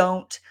they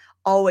don't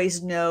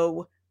always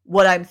know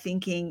what I'm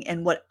thinking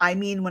and what I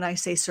mean when I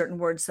say certain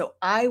words. So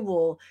I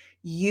will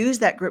use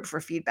that group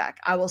for feedback.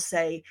 I will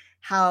say,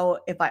 how,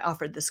 if I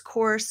offered this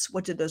course,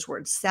 what did those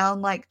words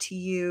sound like to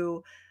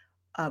you?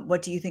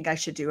 What do you think I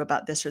should do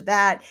about this or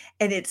that?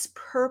 And it's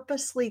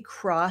purposely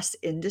cross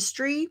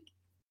industry.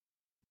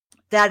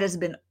 That has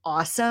been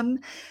awesome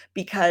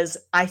because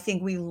I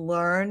think we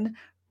learn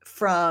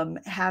from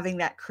having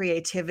that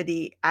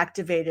creativity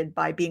activated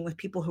by being with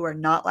people who are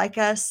not like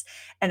us.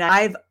 And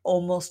I've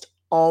almost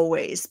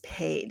always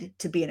paid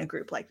to be in a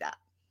group like that.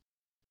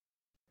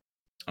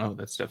 Oh,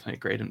 that's definitely a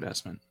great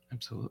investment.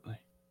 Absolutely.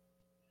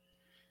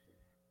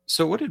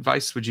 So, what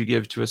advice would you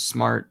give to a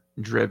smart,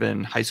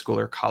 driven high school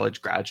or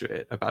college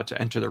graduate about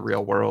to enter the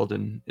real world?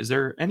 And is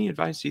there any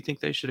advice you think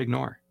they should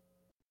ignore?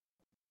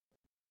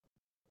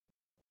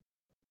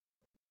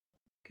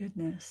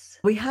 Goodness.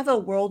 We have a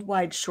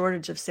worldwide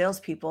shortage of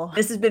salespeople.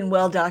 This has been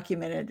well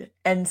documented.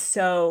 And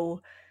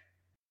so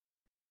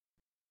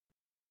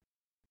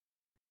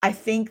I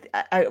think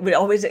I would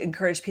always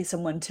encourage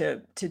someone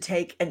to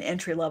take an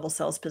entry level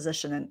sales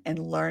position and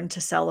learn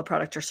to sell a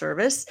product or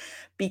service,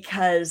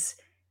 because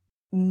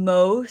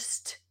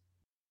most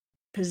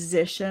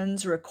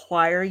positions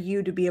require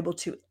you to be able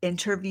to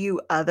interview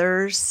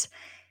others,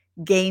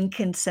 gain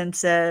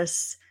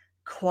consensus,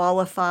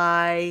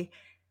 qualify,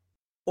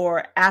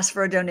 or ask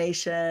for a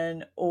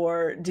donation,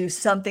 or do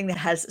something that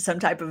has some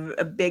type of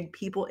a big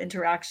people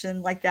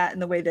interaction like that, in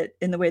the way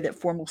that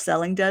formal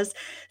selling does.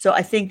 So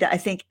I think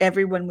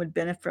everyone would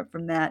benefit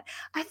from that.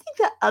 I think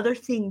the other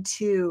thing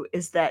too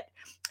is that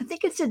I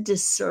think it's a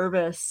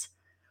disservice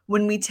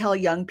when we tell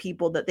young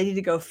people that they need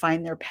to go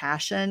find their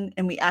passion,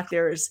 and we act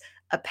there's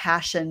a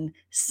passion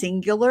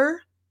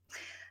singular.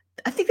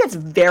 I think that's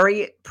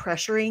very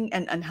pressuring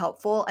and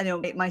unhelpful. I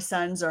know my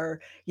sons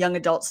are young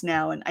adults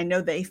now, and I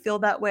know they feel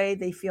that way.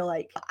 They feel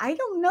like, I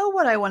don't know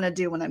what I want to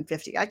do when I'm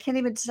 50. I can't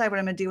even decide what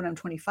I'm going to do when I'm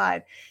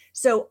 25.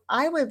 So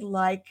I would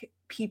like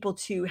people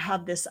to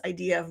have this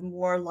idea of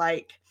more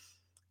like,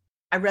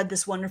 I read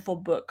this wonderful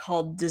book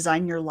called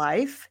Design Your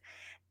Life,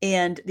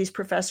 and these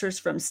professors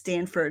from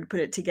Stanford put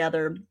it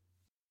together.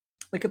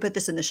 We could put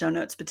this in the show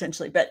notes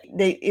potentially, but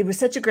it was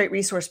such a great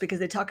resource because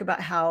they talk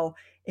about how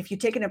if you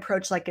take an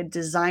approach like a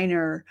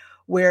designer,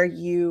 where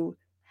you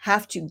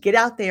have to get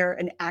out there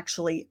and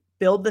actually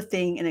build the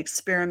thing and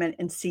experiment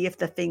and see if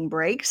the thing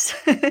breaks,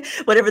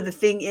 whatever the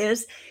thing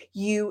is,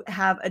 you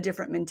have a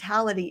different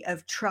mentality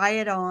of try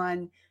it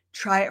on,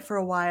 try it for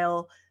a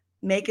while,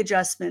 make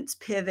adjustments,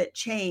 pivot,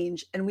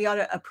 change. And we ought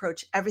to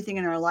approach everything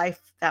in our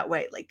life that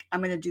way. Like,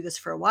 I'm going to do this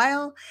for a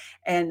while,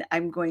 and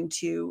I'm going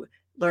to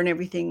learn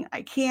everything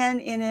I can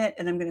in it,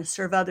 and I'm going to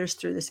serve others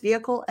through this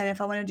vehicle. And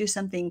if I want to do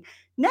something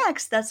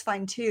next, that's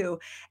fine too.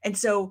 And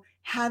so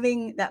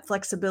having that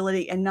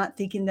flexibility and not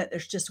thinking that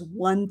there's just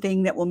one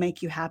thing that will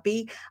make you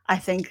happy, I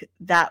think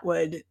that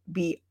would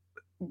be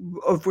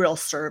of real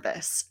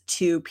service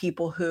to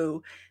people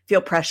who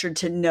feel pressured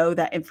to know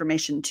that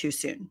information too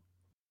soon.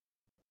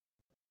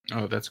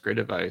 Oh, that's great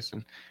advice.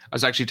 And I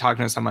was actually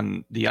talking to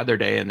someone the other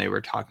day, and they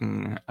were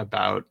talking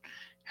about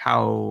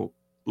how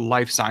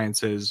life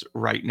sciences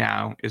right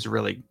now is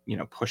really,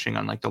 pushing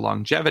on like the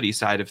longevity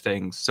side of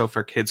things. So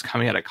for kids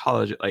coming out of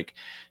college at like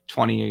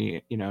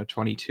 20,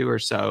 22 or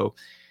so,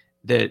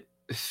 that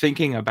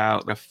thinking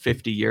about a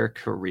 50-year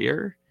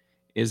career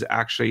is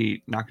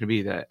actually not going to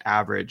be the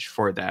average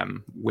for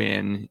them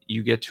when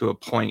you get to a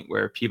point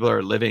where people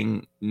are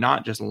living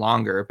not just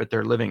longer, but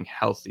they're living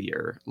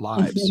healthier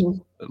lives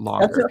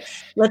longer.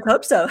 Let's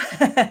hope so.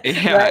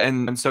 Yeah. Right.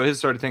 And so his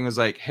sort of thing was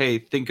like, hey,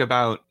 think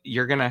about,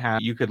 you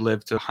could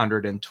live to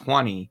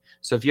 120.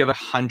 So if you have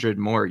 100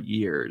 more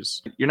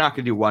years, you're not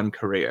going to do one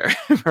career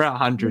for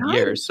 100 Right.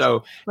 years.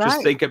 So just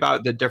Right. think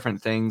about the different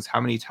things,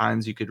 how many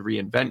times you could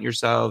reinvent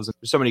yourselves.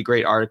 There's so many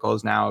great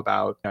articles now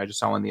about, I just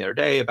saw one the other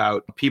day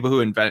about people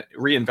who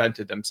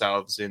reinvented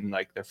themselves in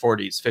like their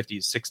 40s,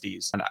 50s,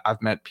 60s. And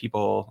I've met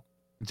people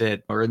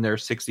that are in their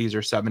 60s or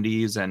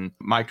 70s, and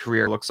my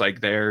career looks like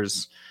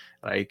theirs,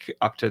 like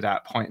up to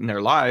that point in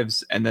their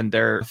lives, and then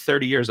they're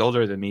 30 years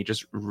older than me,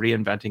 just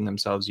reinventing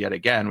themselves yet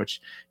again,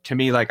 which to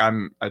me, like,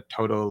 I'm a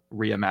total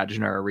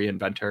reimaginer or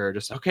reinventor.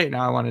 Just, okay,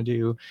 now I want to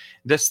do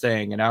this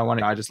thing, and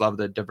I just love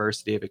the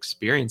diversity of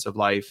experience of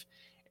life.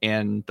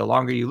 And the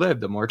longer you live,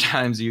 the more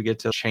times you get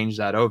to change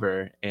that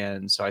over.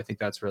 And so I think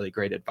that's really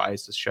great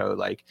advice to show,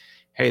 like,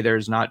 hey,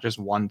 there's not just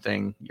one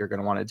thing you're going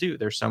to want to do.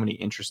 There's so many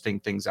interesting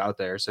things out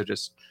there. So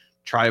just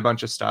try a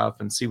bunch of stuff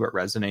and see what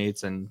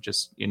resonates, and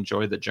just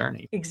enjoy the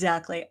journey.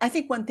 Exactly. I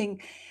think one thing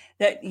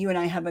that you and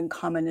I have in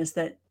common is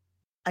that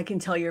I can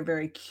tell you're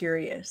very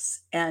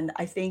curious, and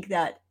I think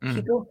that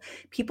Mm,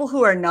 people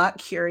who are not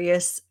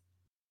curious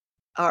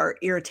are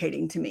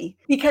irritating to me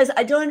because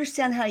I don't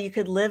understand how you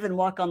could live and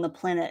walk on the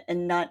planet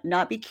and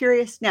not be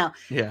curious. Now,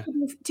 yeah.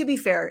 to be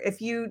fair, if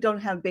you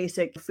don't have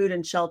basic food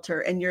and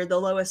shelter and you're the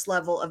lowest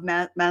level of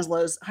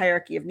Maslow's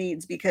hierarchy of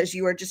needs because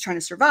you are just trying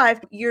to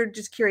survive, you're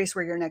just curious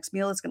where your next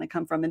meal is going to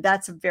come from, and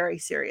that's a very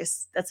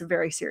serious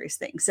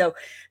thing. So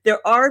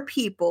there are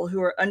people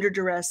who are under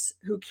duress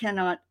who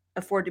cannot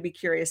afford to be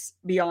curious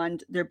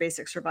beyond their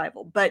basic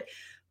survival, but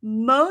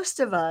most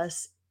of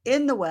us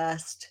in the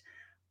West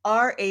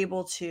are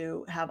able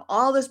to have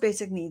all those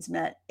basic needs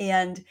met.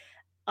 And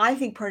I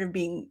think part of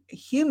being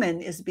human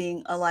is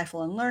being a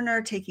lifelong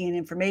learner, taking in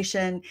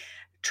information,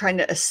 trying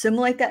to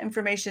assimilate that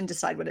information,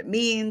 decide what it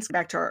means,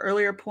 back to our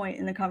earlier point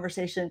in the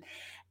conversation.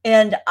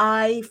 And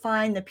I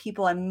find the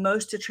people I'm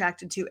most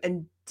attracted to,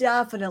 and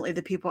definitely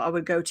the people I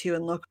would go to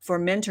and look for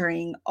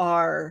mentoring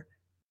are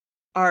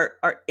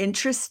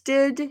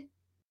interesting,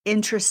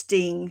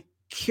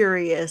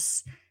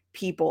 curious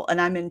people, and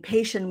I'm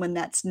impatient when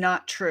that's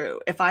not true.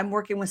 If I'm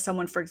working with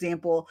someone, for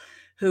example,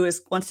 who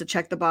is wants to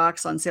check the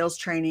box on sales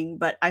training,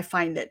 but I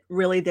find that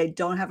really they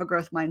don't have a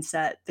growth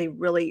mindset, they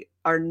really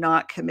are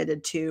not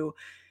committed to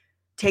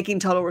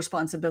taking total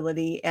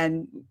responsibility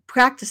and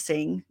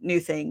practicing new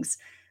things,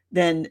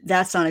 then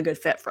that's not a good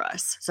fit for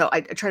us. So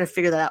I try to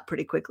figure that out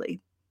pretty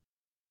quickly.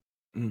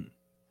 Mm.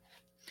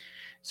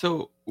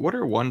 So, what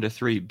are 1 to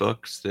 3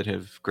 books that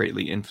have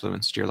greatly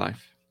influenced your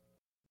life?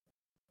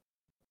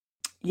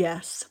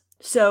 Yes.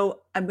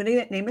 So I'm going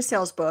to name a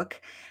sales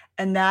book,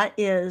 and that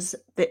is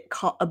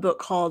a book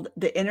called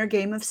The Inner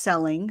Game of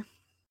Selling,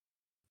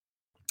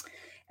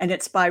 and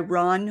it's by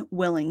Ron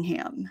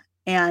Willingham.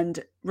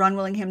 And Ron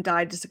Willingham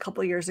died just a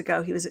couple of years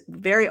ago. He was a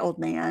very old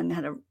man,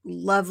 had a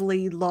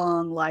lovely,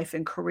 long life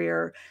and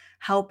career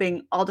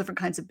helping all different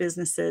kinds of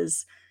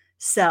businesses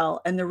sell.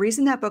 And the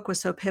reason that book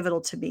was so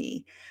pivotal to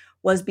me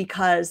was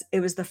because it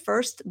was the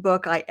first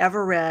book I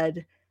ever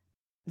read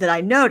that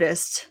I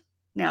noticed.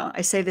 Now,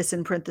 I say this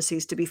in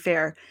parentheses to be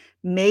fair.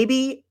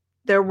 Maybe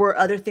there were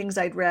other things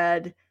I'd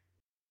read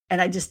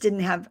and I just didn't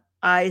have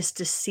eyes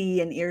to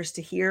see and ears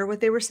to hear what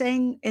they were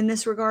saying in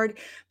this regard.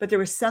 But there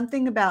was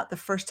something about the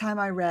first time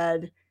I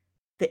read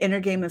The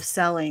Inner Game of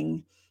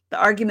Selling, the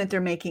argument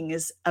they're making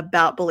is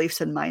about beliefs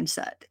and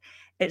mindset.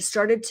 It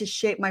started to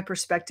shape my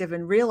perspective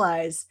and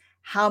realize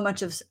how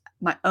much of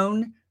my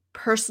own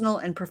personal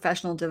and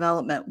professional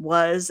development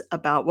was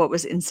about what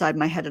was inside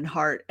my head and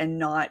heart and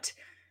not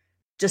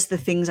just the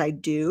things I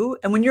do.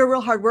 And when you're a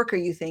real hard worker,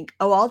 you think,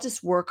 oh, I'll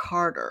just work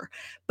harder.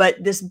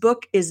 But this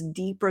book is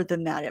deeper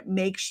than that. It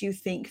makes you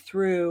think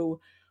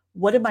through,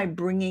 what am I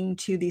bringing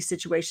to these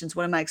situations?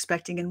 What am I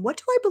expecting? And what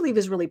do I believe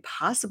is really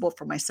possible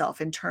for myself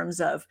in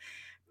terms of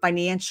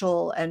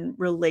financial and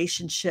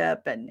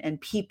relationship and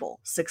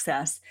people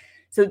success?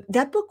 So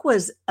that book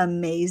was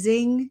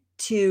amazing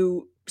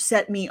to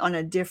set me on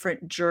a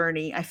different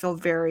journey. I feel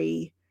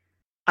very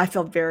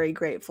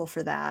grateful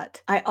for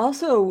that.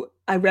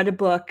 I read a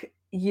book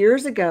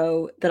years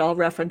ago that I'll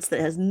reference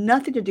that has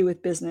nothing to do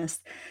with business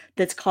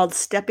that's called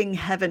Stepping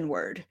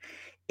Heavenward.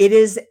 It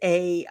is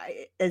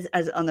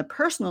as on the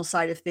personal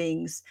side of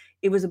things,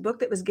 it was a book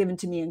that was given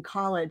to me in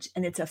college,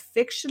 and it's a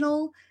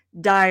fictional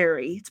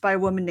diary. It's by a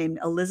woman named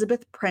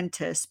Elizabeth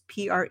Prentiss,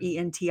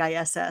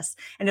 Prentiss.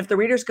 And if the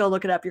readers go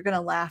look it up, you're going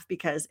to laugh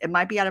because it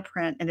might be out of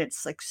print and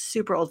it's like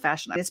super old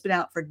fashioned. It's been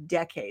out for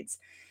decades,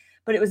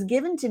 but it was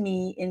given to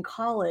me in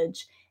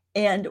college.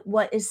 And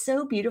what is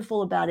so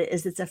beautiful about it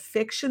is it's a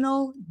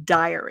fictional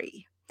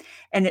diary,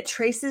 and it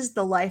traces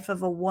the life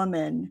of a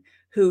woman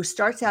who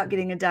starts out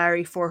getting a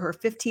diary for her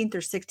 15th or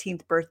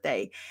 16th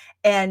birthday.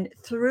 And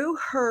through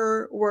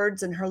her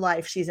words and her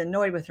life, she's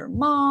annoyed with her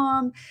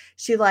mom.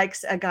 She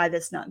likes a guy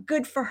that's not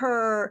good for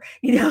her,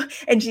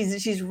 and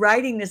she's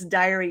writing this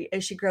diary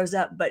as she grows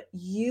up. But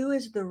you,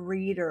 as the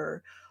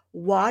reader,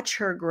 watch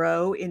her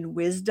grow in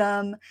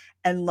wisdom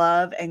and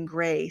love and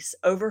grace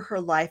over her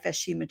life as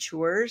she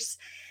matures.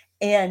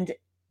 And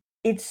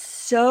it's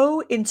so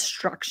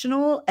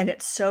instructional and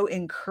it's so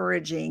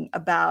encouraging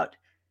about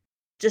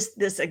just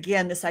this,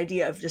 again, this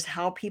idea of just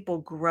how people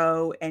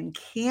grow and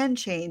can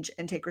change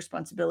and take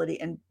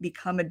responsibility and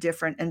become a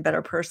different and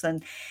better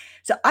person.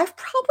 So I've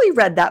probably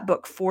read that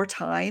book 4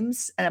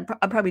 times, and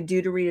I'm probably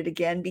due to read it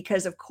again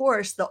because, of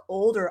course, the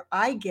older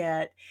I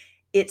get,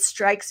 it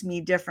strikes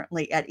me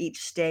differently at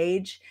each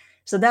stage.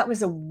 So that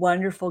was a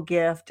wonderful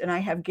gift, and I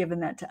have given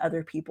that to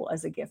other people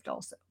as a gift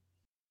also.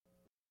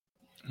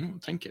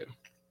 Mm, thank you.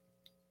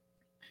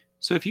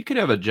 So, if you could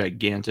have a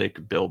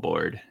gigantic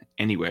billboard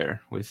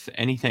anywhere with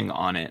anything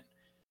on it,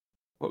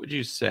 what would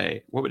you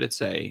say? What would it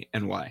say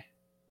and why?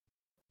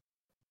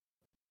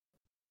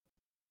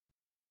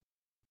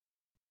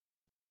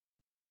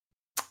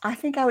 I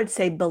think I would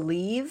say,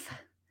 believe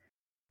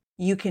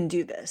you can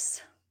do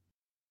this.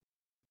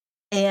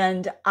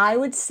 And I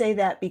would say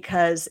that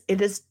because it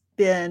has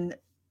been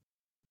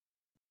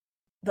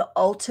the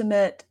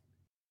ultimate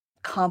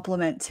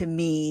compliment to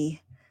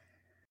me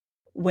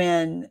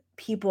when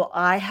people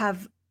I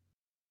have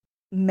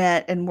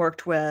met and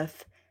worked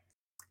with,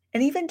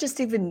 and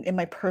even in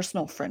my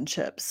personal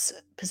friendships,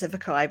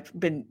 Pacifico, I've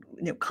been,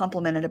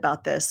 complimented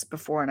about this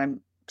before, and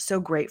I'm so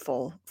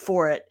grateful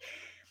for it.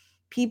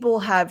 People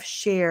have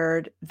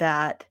shared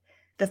that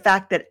the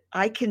fact that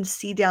I can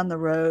see down the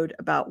road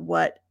about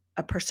what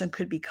a person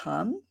could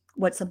become,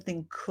 what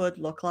something could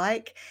look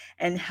like,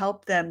 and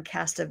help them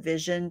cast a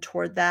vision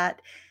toward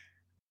that.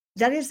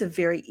 That is a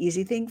very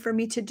easy thing for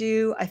me to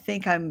do. I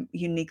think I'm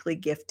uniquely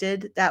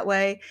gifted that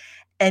way.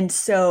 And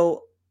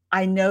so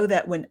I know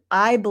that when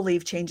I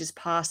believe change is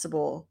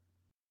possible,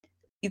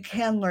 you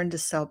can learn to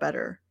sell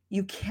better.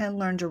 You can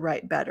learn to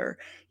write better.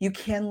 You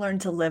can learn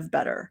to live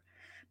better.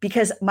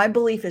 Because my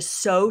belief is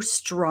so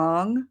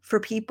strong for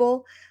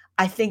people,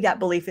 I think that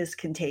belief is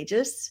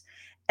contagious.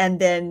 And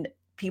then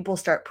people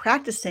start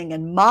practicing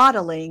and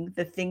modeling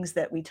the things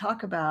that we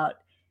talk about.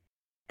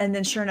 And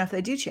then sure enough,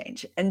 they do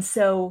change. And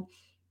so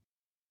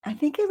I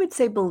think I would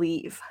say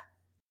believe.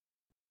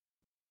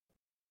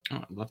 Oh,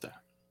 I love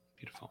that.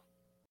 Beautiful.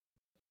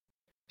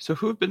 So,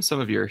 who have been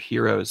some of your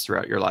heroes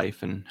throughout your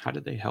life, and how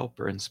did they help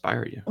or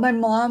inspire you? My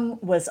mom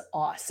was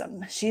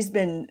awesome. She's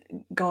been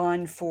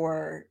gone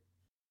for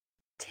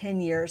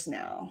 10 years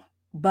now,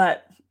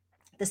 but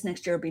this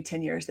next year will be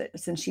 10 years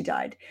since she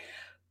died.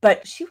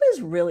 But she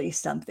was really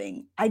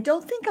something. I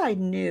don't think I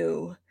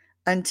knew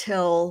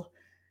until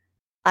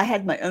I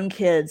had my own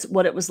kids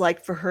what it was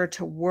like for her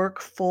to work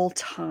full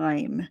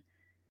time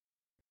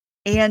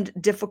and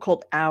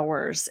difficult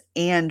hours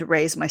and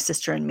raise my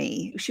sister and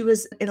me. She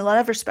was, in a lot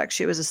of respects,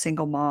 she was a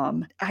single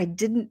mom. I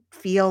didn't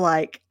feel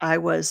like I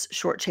was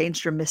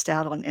shortchanged or missed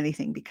out on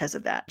anything because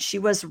of that. She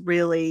was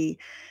really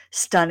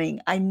stunning.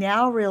 I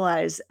now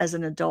realize as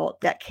an adult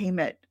that came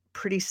at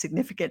pretty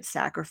significant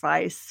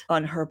sacrifice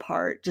on her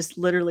part, just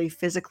literally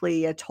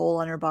physically a toll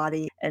on her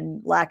body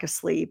and lack of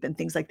sleep and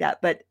things like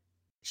that. But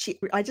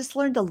I just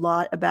learned a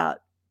lot about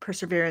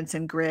perseverance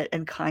and grit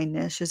and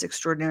kindness. She's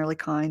extraordinarily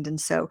kind. And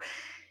so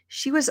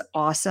she was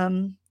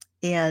awesome,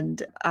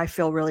 and I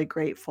feel really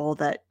grateful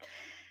that,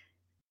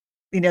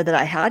 that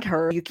I had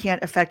her. You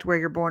can't affect where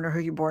you're born or who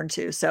you're born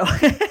to, so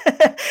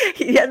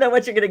you don't know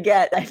what you're gonna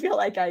get. I feel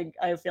like I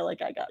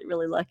got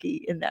really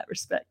lucky in that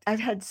respect. I've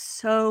had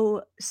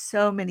so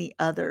many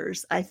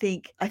others. I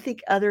think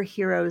other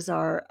heroes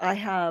are I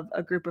have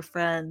a group of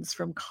friends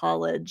from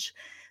college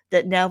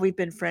that now we've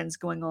been friends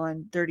going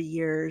on 30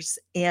 years,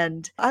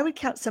 and I would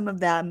count some of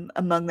them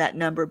among that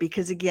number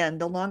because, again,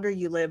 the longer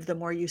you live, the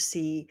more you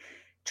see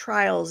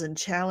trials and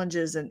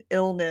challenges and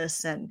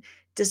illness and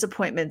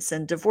disappointments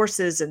and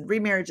divorces and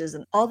remarriages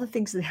and all the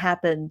things that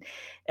happen,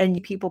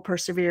 and people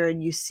persevere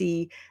and you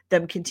see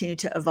them continue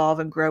to evolve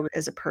and grow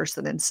as a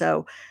person. And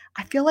so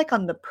I feel like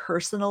on the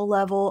personal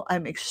level,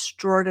 I'm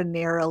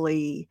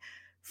extraordinarily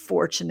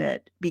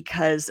fortunate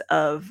because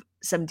of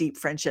some deep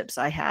friendships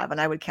I have,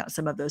 and I would count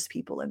some of those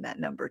people in that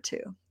number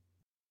too.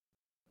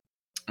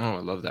 Oh, I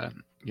love that.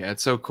 Yeah,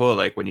 it's so cool.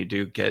 Like when you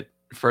do get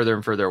further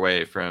and further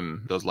away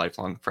from those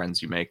lifelong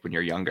friends you make when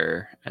you're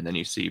younger, and then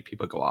you see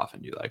people go off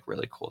and do like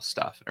really cool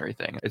stuff and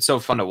everything. It's so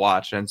fun to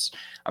watch. And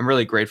I'm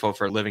really grateful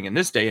for living in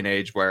this day and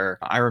age where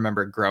I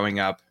remember growing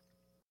up,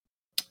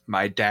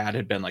 my dad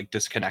had been like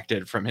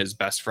disconnected from his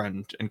best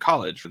friend in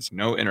college. It's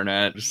no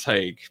internet, just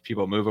like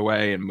people move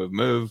away and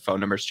move, phone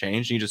numbers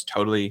change, and you just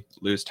totally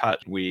lose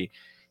touch.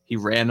 He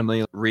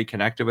randomly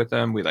reconnected with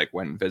them. We like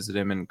went and visited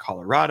him in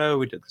Colorado.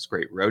 We did this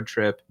great road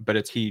trip,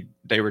 but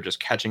they were just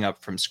catching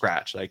up from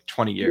scratch, like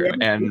 20 years.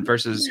 Yeah. And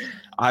versus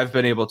I've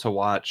been able to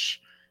watch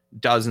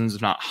dozens,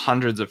 if not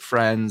hundreds of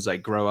friends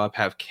like grow up,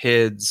 have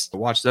kids,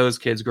 watch those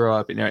kids grow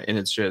up, and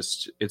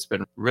it's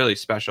been really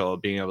special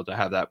being able to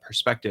have that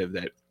perspective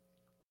that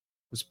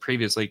was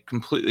previously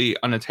completely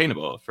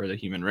unattainable for the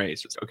human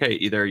race. It's okay,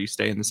 either you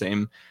stay in the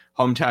same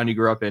hometown you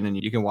grew up in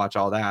and you can watch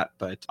all that,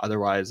 but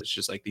otherwise it's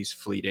just like these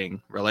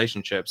fleeting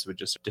relationships would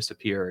just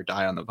disappear or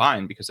die on the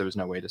vine because there was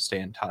no way to stay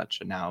in touch.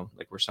 And now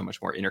like we're so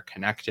much more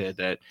interconnected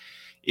that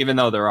even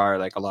though there are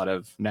like a lot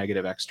of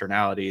negative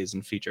externalities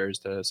and features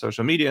to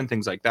social media and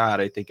things like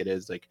that, I think it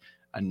is like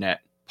a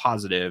net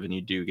positive, and you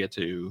do get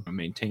to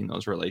maintain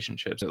those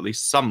relationships at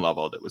least some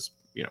level that was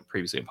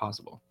previously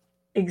impossible.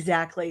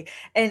 Exactly.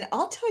 And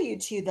I'll tell you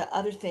too, the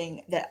other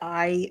thing that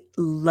I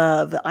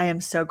love, that I am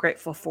so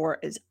grateful for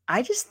is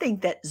I just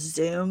think that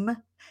Zoom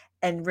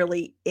and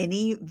really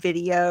any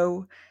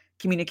video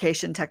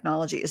communication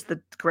technology is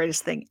the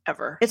greatest thing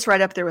ever. It's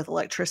right up there with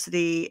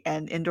electricity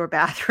and indoor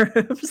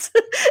bathrooms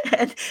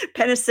and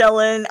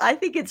penicillin. I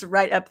think it's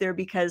right up there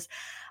because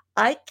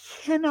I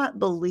cannot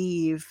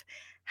believe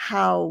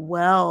how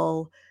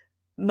well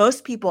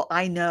most people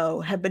I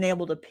know have been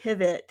able to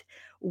pivot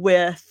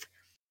with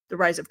the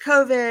rise of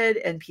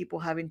COVID and people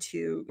having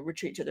to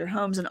retreat to their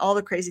homes and all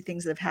the crazy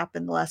things that have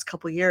happened the last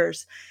couple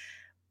years.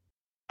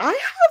 I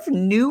have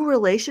new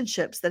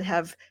relationships that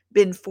have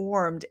been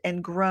formed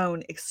and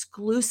grown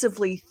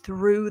exclusively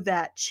through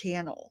that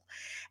channel.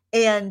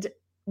 And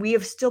we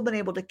have still been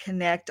able to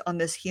connect on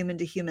this human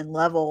to human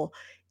level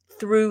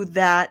through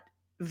that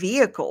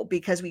vehicle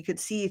because we could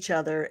see each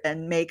other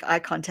and make eye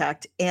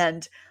contact.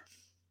 And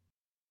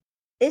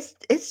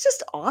It's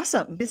just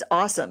awesome. It's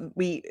awesome.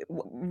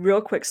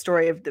 Real quick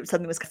story of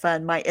something that was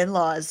fun. My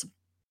in-laws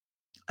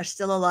are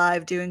still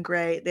alive, doing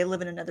great. They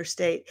live in another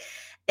state.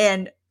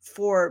 And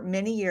for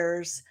many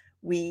years,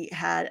 we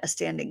had a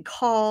standing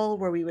call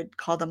where we would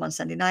call them on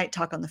Sunday night,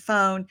 talk on the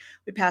phone.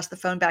 We'd pass the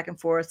phone back and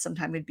forth.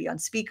 Sometimes we'd be on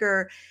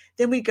speaker.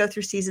 Then we'd go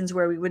through seasons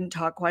where we wouldn't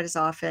talk quite as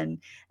often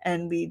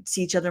and we'd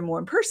see each other more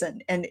in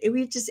person. And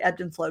we just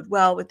ebbed and flowed.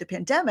 Well, with the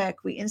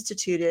pandemic, we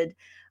instituted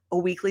a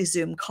weekly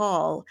Zoom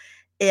call.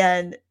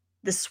 And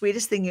the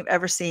sweetest thing you've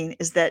ever seen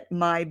is that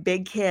my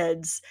big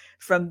kids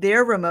from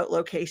their remote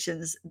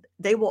locations,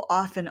 they will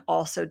often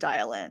also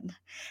dial in.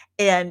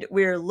 And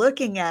we're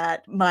looking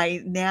at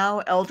my now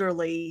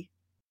elderly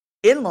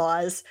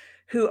in-laws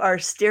who are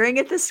staring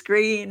at the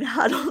screen,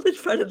 huddled in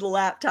front of the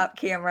laptop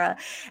camera.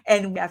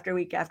 And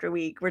week after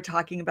week, we're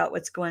talking about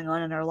what's going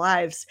on in our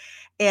lives.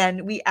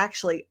 And we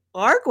actually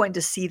are going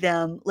to see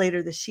them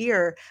later this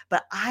year.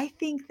 But I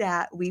think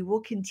that we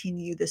will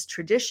continue this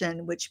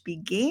tradition, which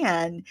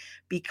began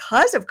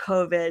because of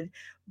COVID.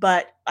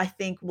 But I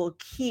think we'll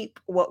keep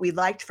what we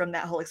liked from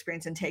that whole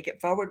experience and take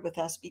it forward with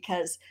us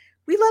because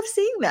we love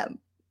seeing them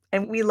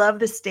and we love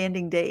the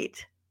standing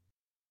date.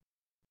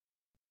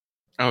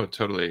 Oh,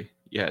 totally.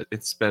 Yeah,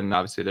 it's been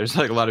obviously there's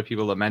like a lot of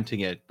people lamenting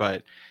it,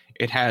 but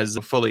it has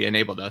fully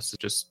enabled us to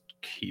just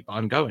keep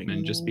on going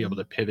and just be able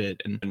to pivot.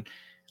 And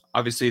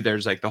obviously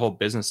there's like the whole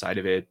business side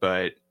of it,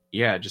 but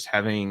yeah, just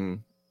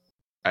having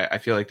I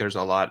feel like there's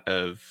a lot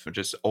of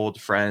just old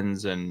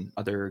friends and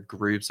other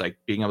groups like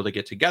being able to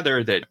get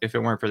together that if it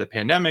weren't for the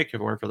pandemic, if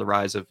it weren't for the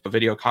rise of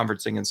video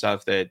conferencing and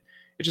stuff, that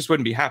it just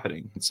wouldn't be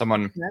happening.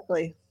 Someone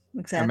Exactly.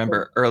 I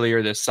remember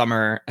earlier this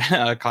summer,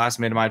 a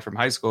classmate of mine from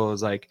high school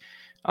was like,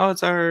 "Oh,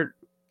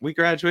 we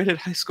graduated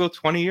high school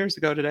 20 years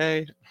ago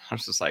today." I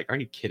was just like, "Are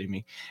you kidding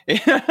me?"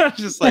 I was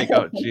just like,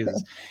 "Oh,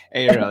 Jesus."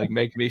 And you're like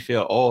making me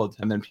feel old.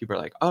 And then people are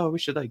like, "Oh, we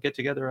should like get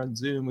together on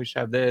Zoom. We should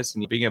have this."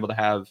 And being able to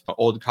have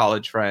old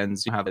college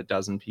friends, you have a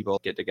dozen people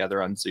get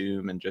together on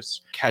Zoom and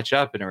just catch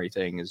up and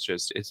everything is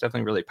just, it's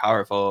definitely really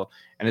powerful.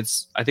 And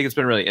I think it's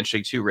been really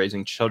interesting too,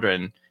 raising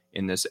children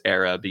in this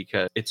era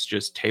because it's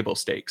just table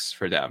stakes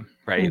for them,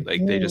 right?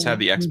 Like they just have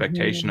the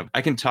expectation of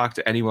I can talk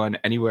to anyone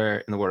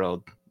anywhere in the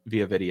world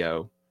via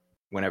video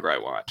whenever I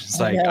want. It's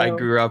like I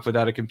grew up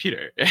without a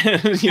computer.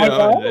 You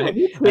know,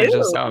 it's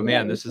just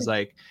man, this is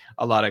like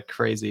a lot of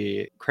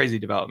crazy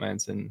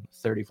developments in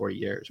 30, 40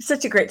 years.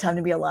 Such a great time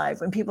to be alive.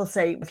 When people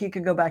say if you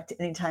could go back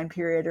to any time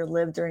period or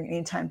live during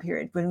any time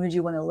period, when would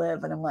you want to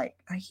live? And I'm like,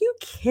 are you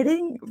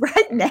kidding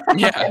right now?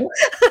 Yeah.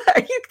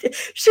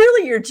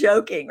 Surely you're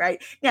joking,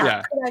 right? Now,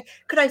 Yeah.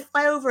 could I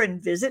fly over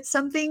and visit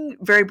something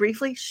very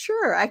briefly?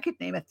 Sure, I could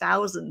name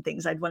 1,000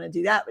 things I'd want to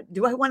do that. But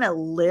do I want to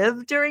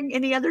live during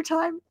any other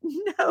time?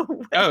 No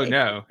way. Oh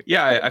no.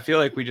 Yeah, I feel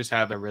like we just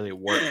have a really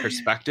warped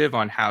perspective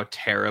on how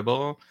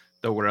terrible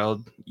the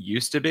world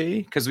used to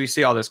be because we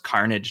see all this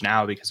carnage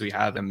now because we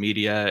have the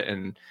media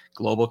and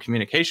global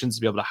communications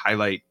to be able to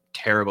highlight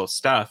terrible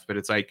stuff. But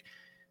it's like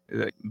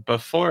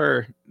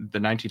before the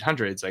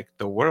 1900s, like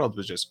the world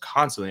was just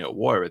constantly at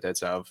war with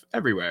itself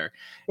everywhere.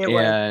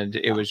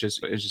 It was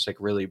just like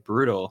really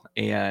brutal.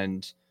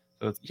 And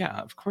so, yeah,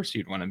 of course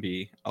you'd want to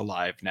be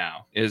alive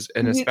now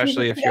and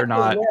especially if you're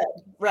not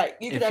right.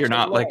 If you're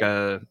not like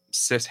a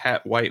cis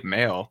het white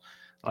male,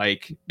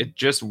 like it's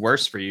just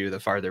worse for you the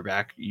farther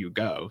back you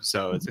go.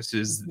 So this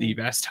is the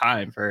best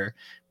time for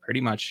pretty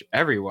much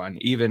everyone,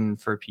 even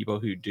for people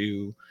who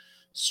do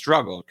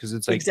struggle. Because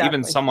it's like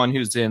even someone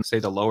who's in, say,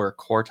 the lower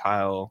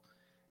quartile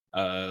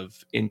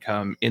of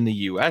income in the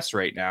US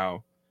right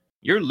now,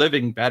 you're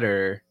living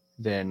better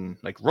than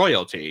like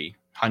royalty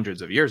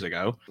hundreds of years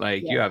ago.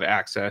 Like you have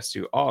access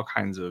to all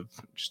kinds of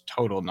just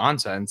total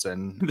nonsense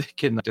and they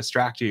can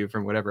distract you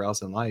from whatever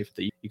else in life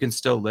that you can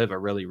still live a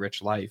really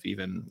rich life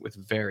even with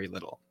very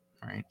little,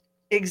 right?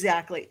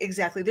 Exactly.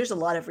 There's a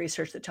lot of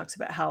research that talks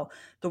about how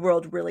the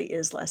world really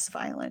is less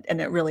violent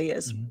and it really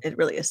is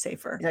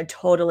safer. And I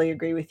totally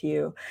agree with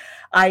you.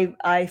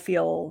 I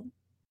feel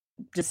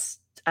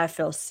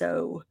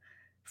so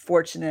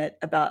fortunate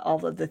about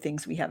all of the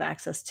things we have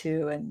access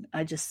to and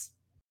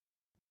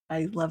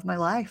I love my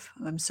life.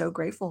 I'm so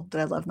grateful that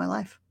I love my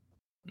life.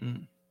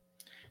 Mm.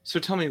 So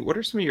tell me, what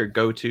are some of your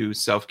go-to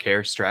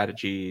self-care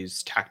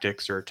strategies,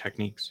 tactics, or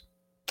techniques?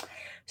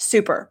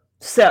 Super.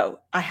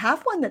 So I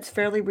have one that's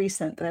fairly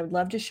recent that I would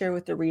love to share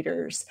with the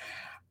readers.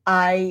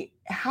 I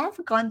have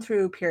gone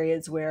through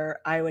periods where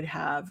I would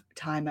have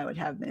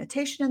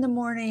meditation in the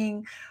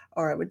morning,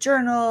 or I would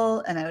journal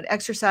and I would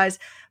exercise,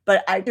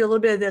 but I do a little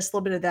bit of this, a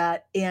little bit of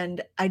that.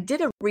 And I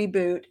did a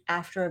reboot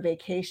after a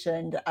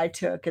vacation that I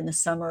took in the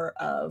summer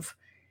of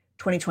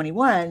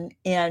 2021.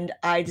 And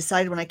I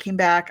decided when I came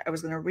back, I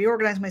was going to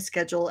reorganize my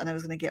schedule and I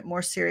was going to get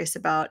more serious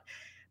about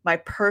my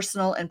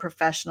personal and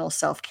professional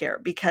self-care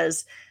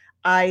because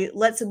I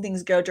let some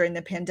things go during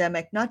the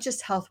pandemic, not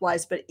just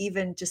health-wise, but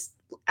even just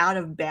out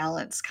of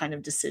balance kind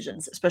of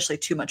decisions, especially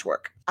too much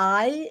work.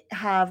 I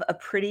have a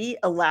pretty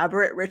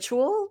elaborate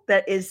ritual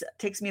that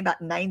takes me about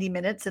 90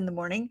 minutes in the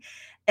morning,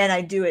 and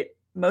I do it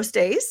most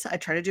days. I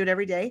try to do it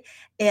every day.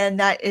 And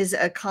that is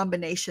a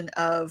combination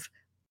of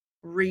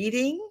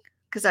reading,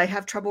 because I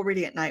have trouble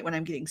reading at night when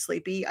I'm getting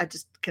sleepy. I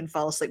just can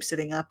fall asleep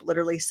sitting up,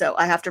 literally. So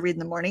I have to read in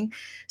the morning.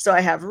 So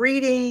I have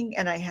reading,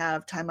 and I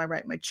have time I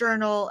write my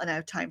journal, and I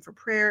have time for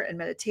prayer and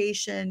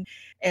meditation,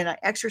 and I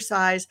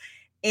exercise.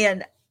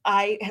 And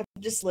I have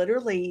just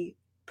literally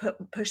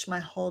pushed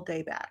my whole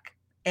day back.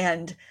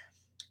 And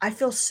I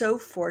feel so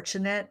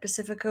fortunate,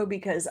 Pacifico,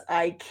 because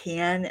I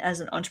can,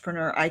 as an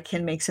entrepreneur, I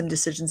can make some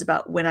decisions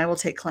about when I will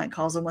take client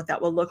calls and what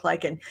that will look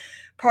like. And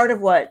part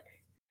of what,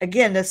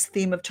 again, this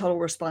theme of total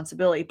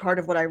responsibility, part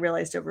of what I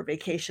realized over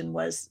vacation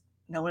was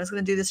no one is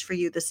going to do this for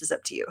you. This is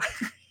up to you.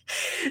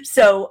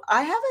 So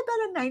I have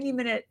about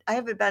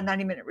a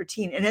 90-minute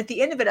routine. And at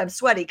the end of it, I'm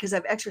sweaty because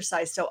I've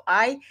exercised. So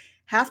I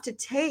have to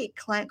take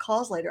client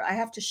calls later. I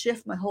have to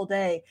shift my whole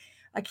day.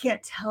 I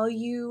can't tell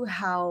you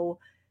how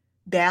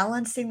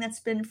balancing that's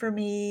been for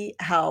me,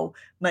 how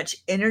much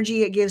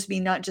energy it gives me,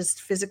 not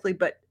just physically,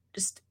 but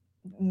just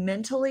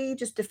mentally,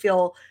 just to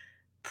feel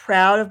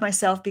proud of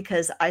myself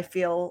because I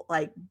feel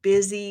like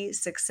busy,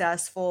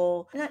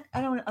 successful. And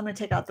I'm going to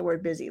take out the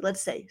word busy.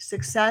 Let's say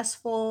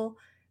successful,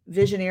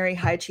 visionary,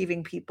 high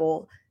achieving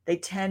people. They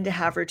tend to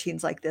have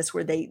routines like this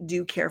where they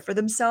do care for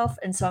themselves.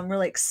 And so I'm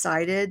really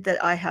excited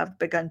that I have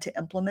begun to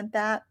implement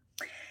that.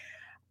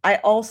 I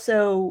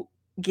also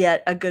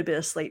get a good bit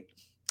of sleep.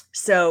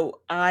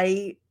 So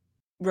I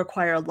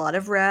require a lot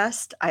of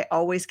rest. I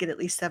always get at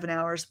least 7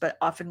 hours, but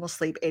often will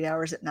sleep 8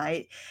 hours at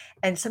night.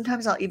 And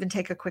sometimes I'll even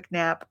take a quick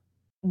nap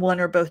one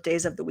or both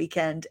days of the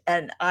weekend.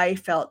 And I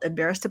felt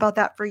embarrassed about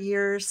that for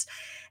years.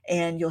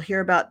 And you'll hear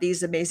about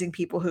these amazing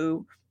people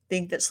who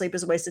think that sleep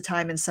is a waste of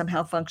time and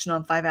somehow function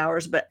on 5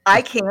 hours, but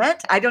I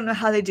can't. I don't know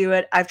how they do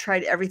it. I've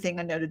tried everything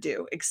I know to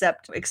do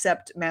except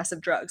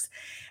massive drugs.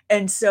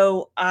 And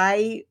so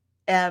I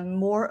am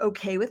more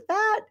okay with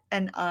that.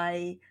 And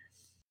I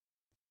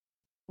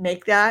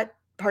make that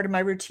part of my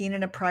routine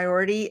and a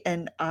priority.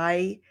 And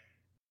I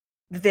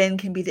then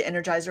can be the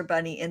Energizer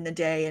Bunny in the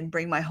day and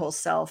bring my whole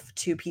self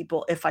to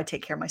people if I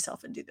take care of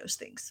myself and do those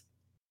things.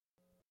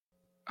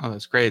 Oh,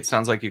 that's great.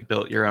 Sounds like you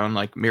built your own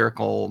like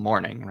miracle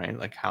morning, right?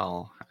 Like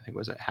Hal, I think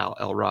was it Hal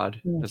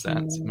Elrod? Was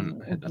that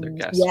someone had another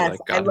guest who Yes, like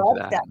I got into loved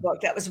that? that book.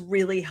 That was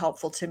really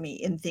helpful to me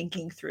in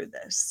thinking through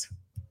this.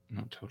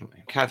 No,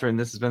 totally. Catherine,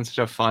 this has been such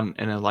a fun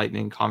and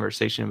enlightening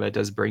conversation, but it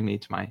does bring me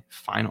to my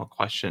final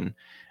question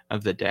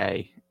of the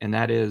day. And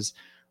that is,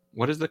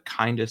 what is the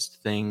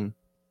kindest thing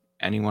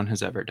anyone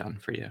has ever done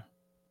for you?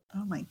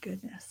 Oh my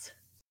goodness.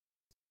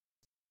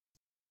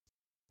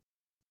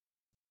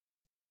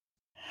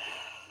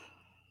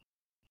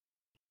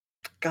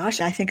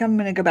 Gosh, I think I'm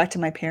going to go back to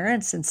my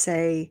parents and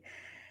say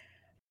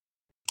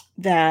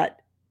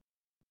that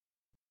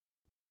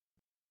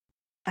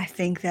I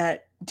think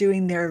that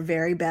doing their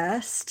very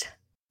best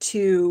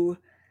to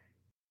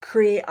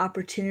create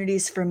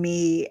opportunities for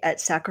me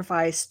at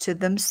sacrifice to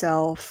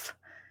themselves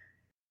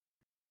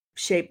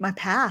shaped my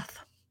path.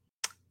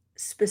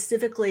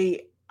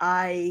 Specifically,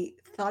 I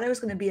thought I was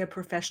going to be a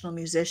professional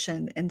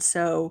musician. And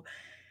so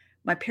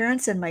my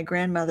parents and my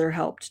grandmother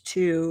helped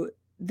too.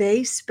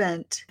 They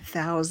spent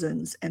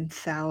thousands and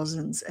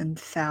thousands and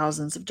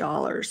thousands of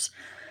dollars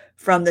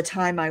from the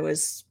time I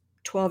was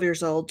 12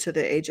 years old to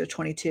the age of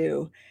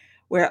 22,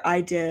 where I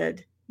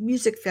did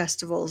music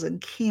festivals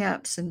and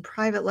camps and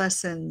private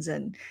lessons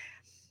and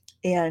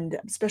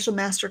special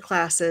master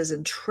classes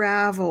and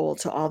travel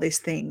to all these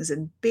things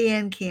and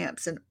band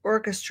camps and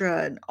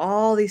orchestra and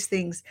all these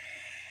things.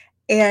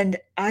 And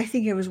I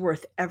think it was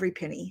worth every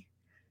penny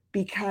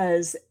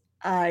because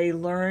I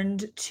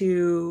learned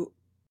to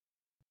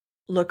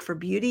look for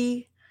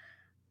beauty.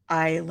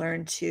 I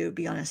learned to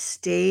be on a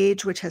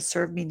stage, which has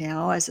served me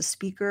now as a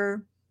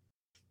speaker.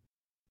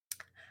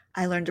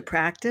 I learned to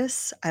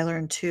practice. I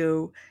learned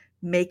to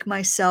make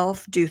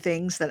myself do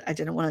things that I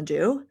didn't want to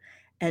do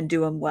and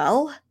do them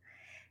well.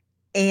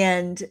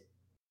 And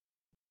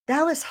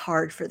that was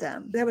hard for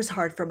them. That was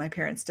hard for my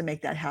parents to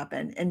make that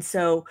happen. And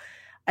so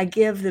I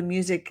give the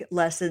music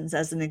lessons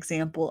as an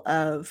example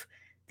of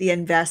the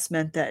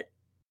investment that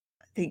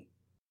I think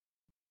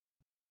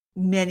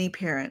many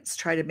parents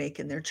try to make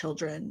in their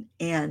children.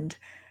 And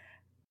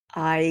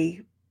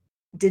I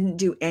didn't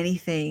do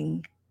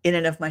anything in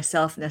and of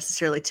myself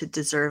necessarily to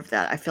deserve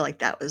that. I feel like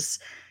that was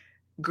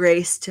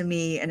grace to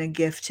me and a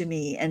gift to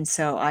me. And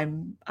so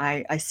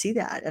I see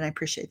that and I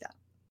appreciate that.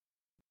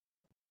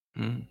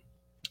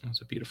 That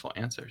was a beautiful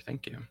answer.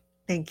 Thank you.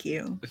 Thank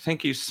you.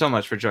 Thank you so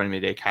much for joining me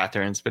today,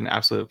 Catherine. It's been an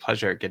absolute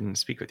pleasure getting to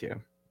speak with you.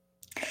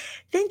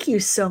 Thank you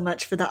so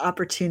much for the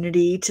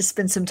opportunity to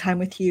spend some time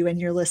with you and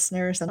your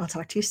listeners, and I'll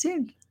talk to you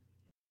soon.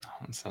 Oh,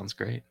 that sounds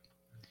great.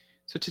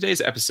 So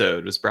today's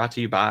episode was brought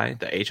to you by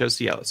the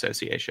HOCL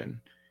Association.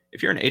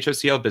 If you're an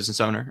HOCL business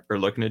owner or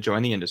looking to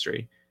join the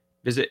industry,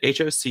 visit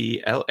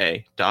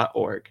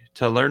hocla.org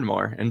to learn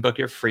more and book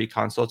your free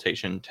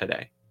consultation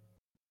today.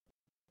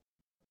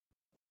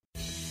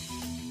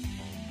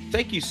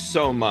 Thank you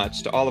so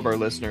much to all of our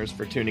listeners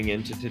for tuning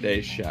in to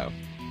today's show.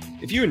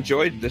 If you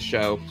enjoyed the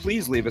show,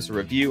 please leave us a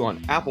review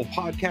on Apple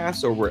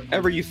Podcasts or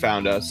wherever you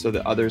found us so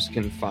that others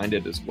can find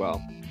it as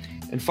well.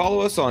 And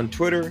follow us on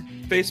Twitter,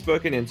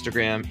 Facebook, and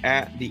Instagram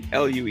at the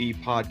LUE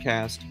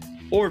Podcast,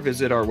 or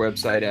visit our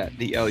website at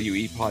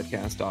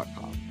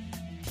theluepodcast.com.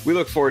 We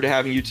look forward to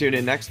having you tune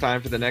in next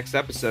time for the next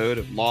episode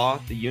of Law,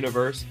 the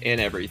Universe,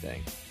 and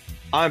Everything.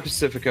 I'm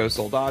Pacifico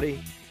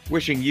Soldati,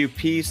 wishing you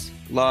peace,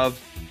 love,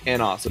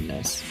 and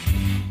awesomeness.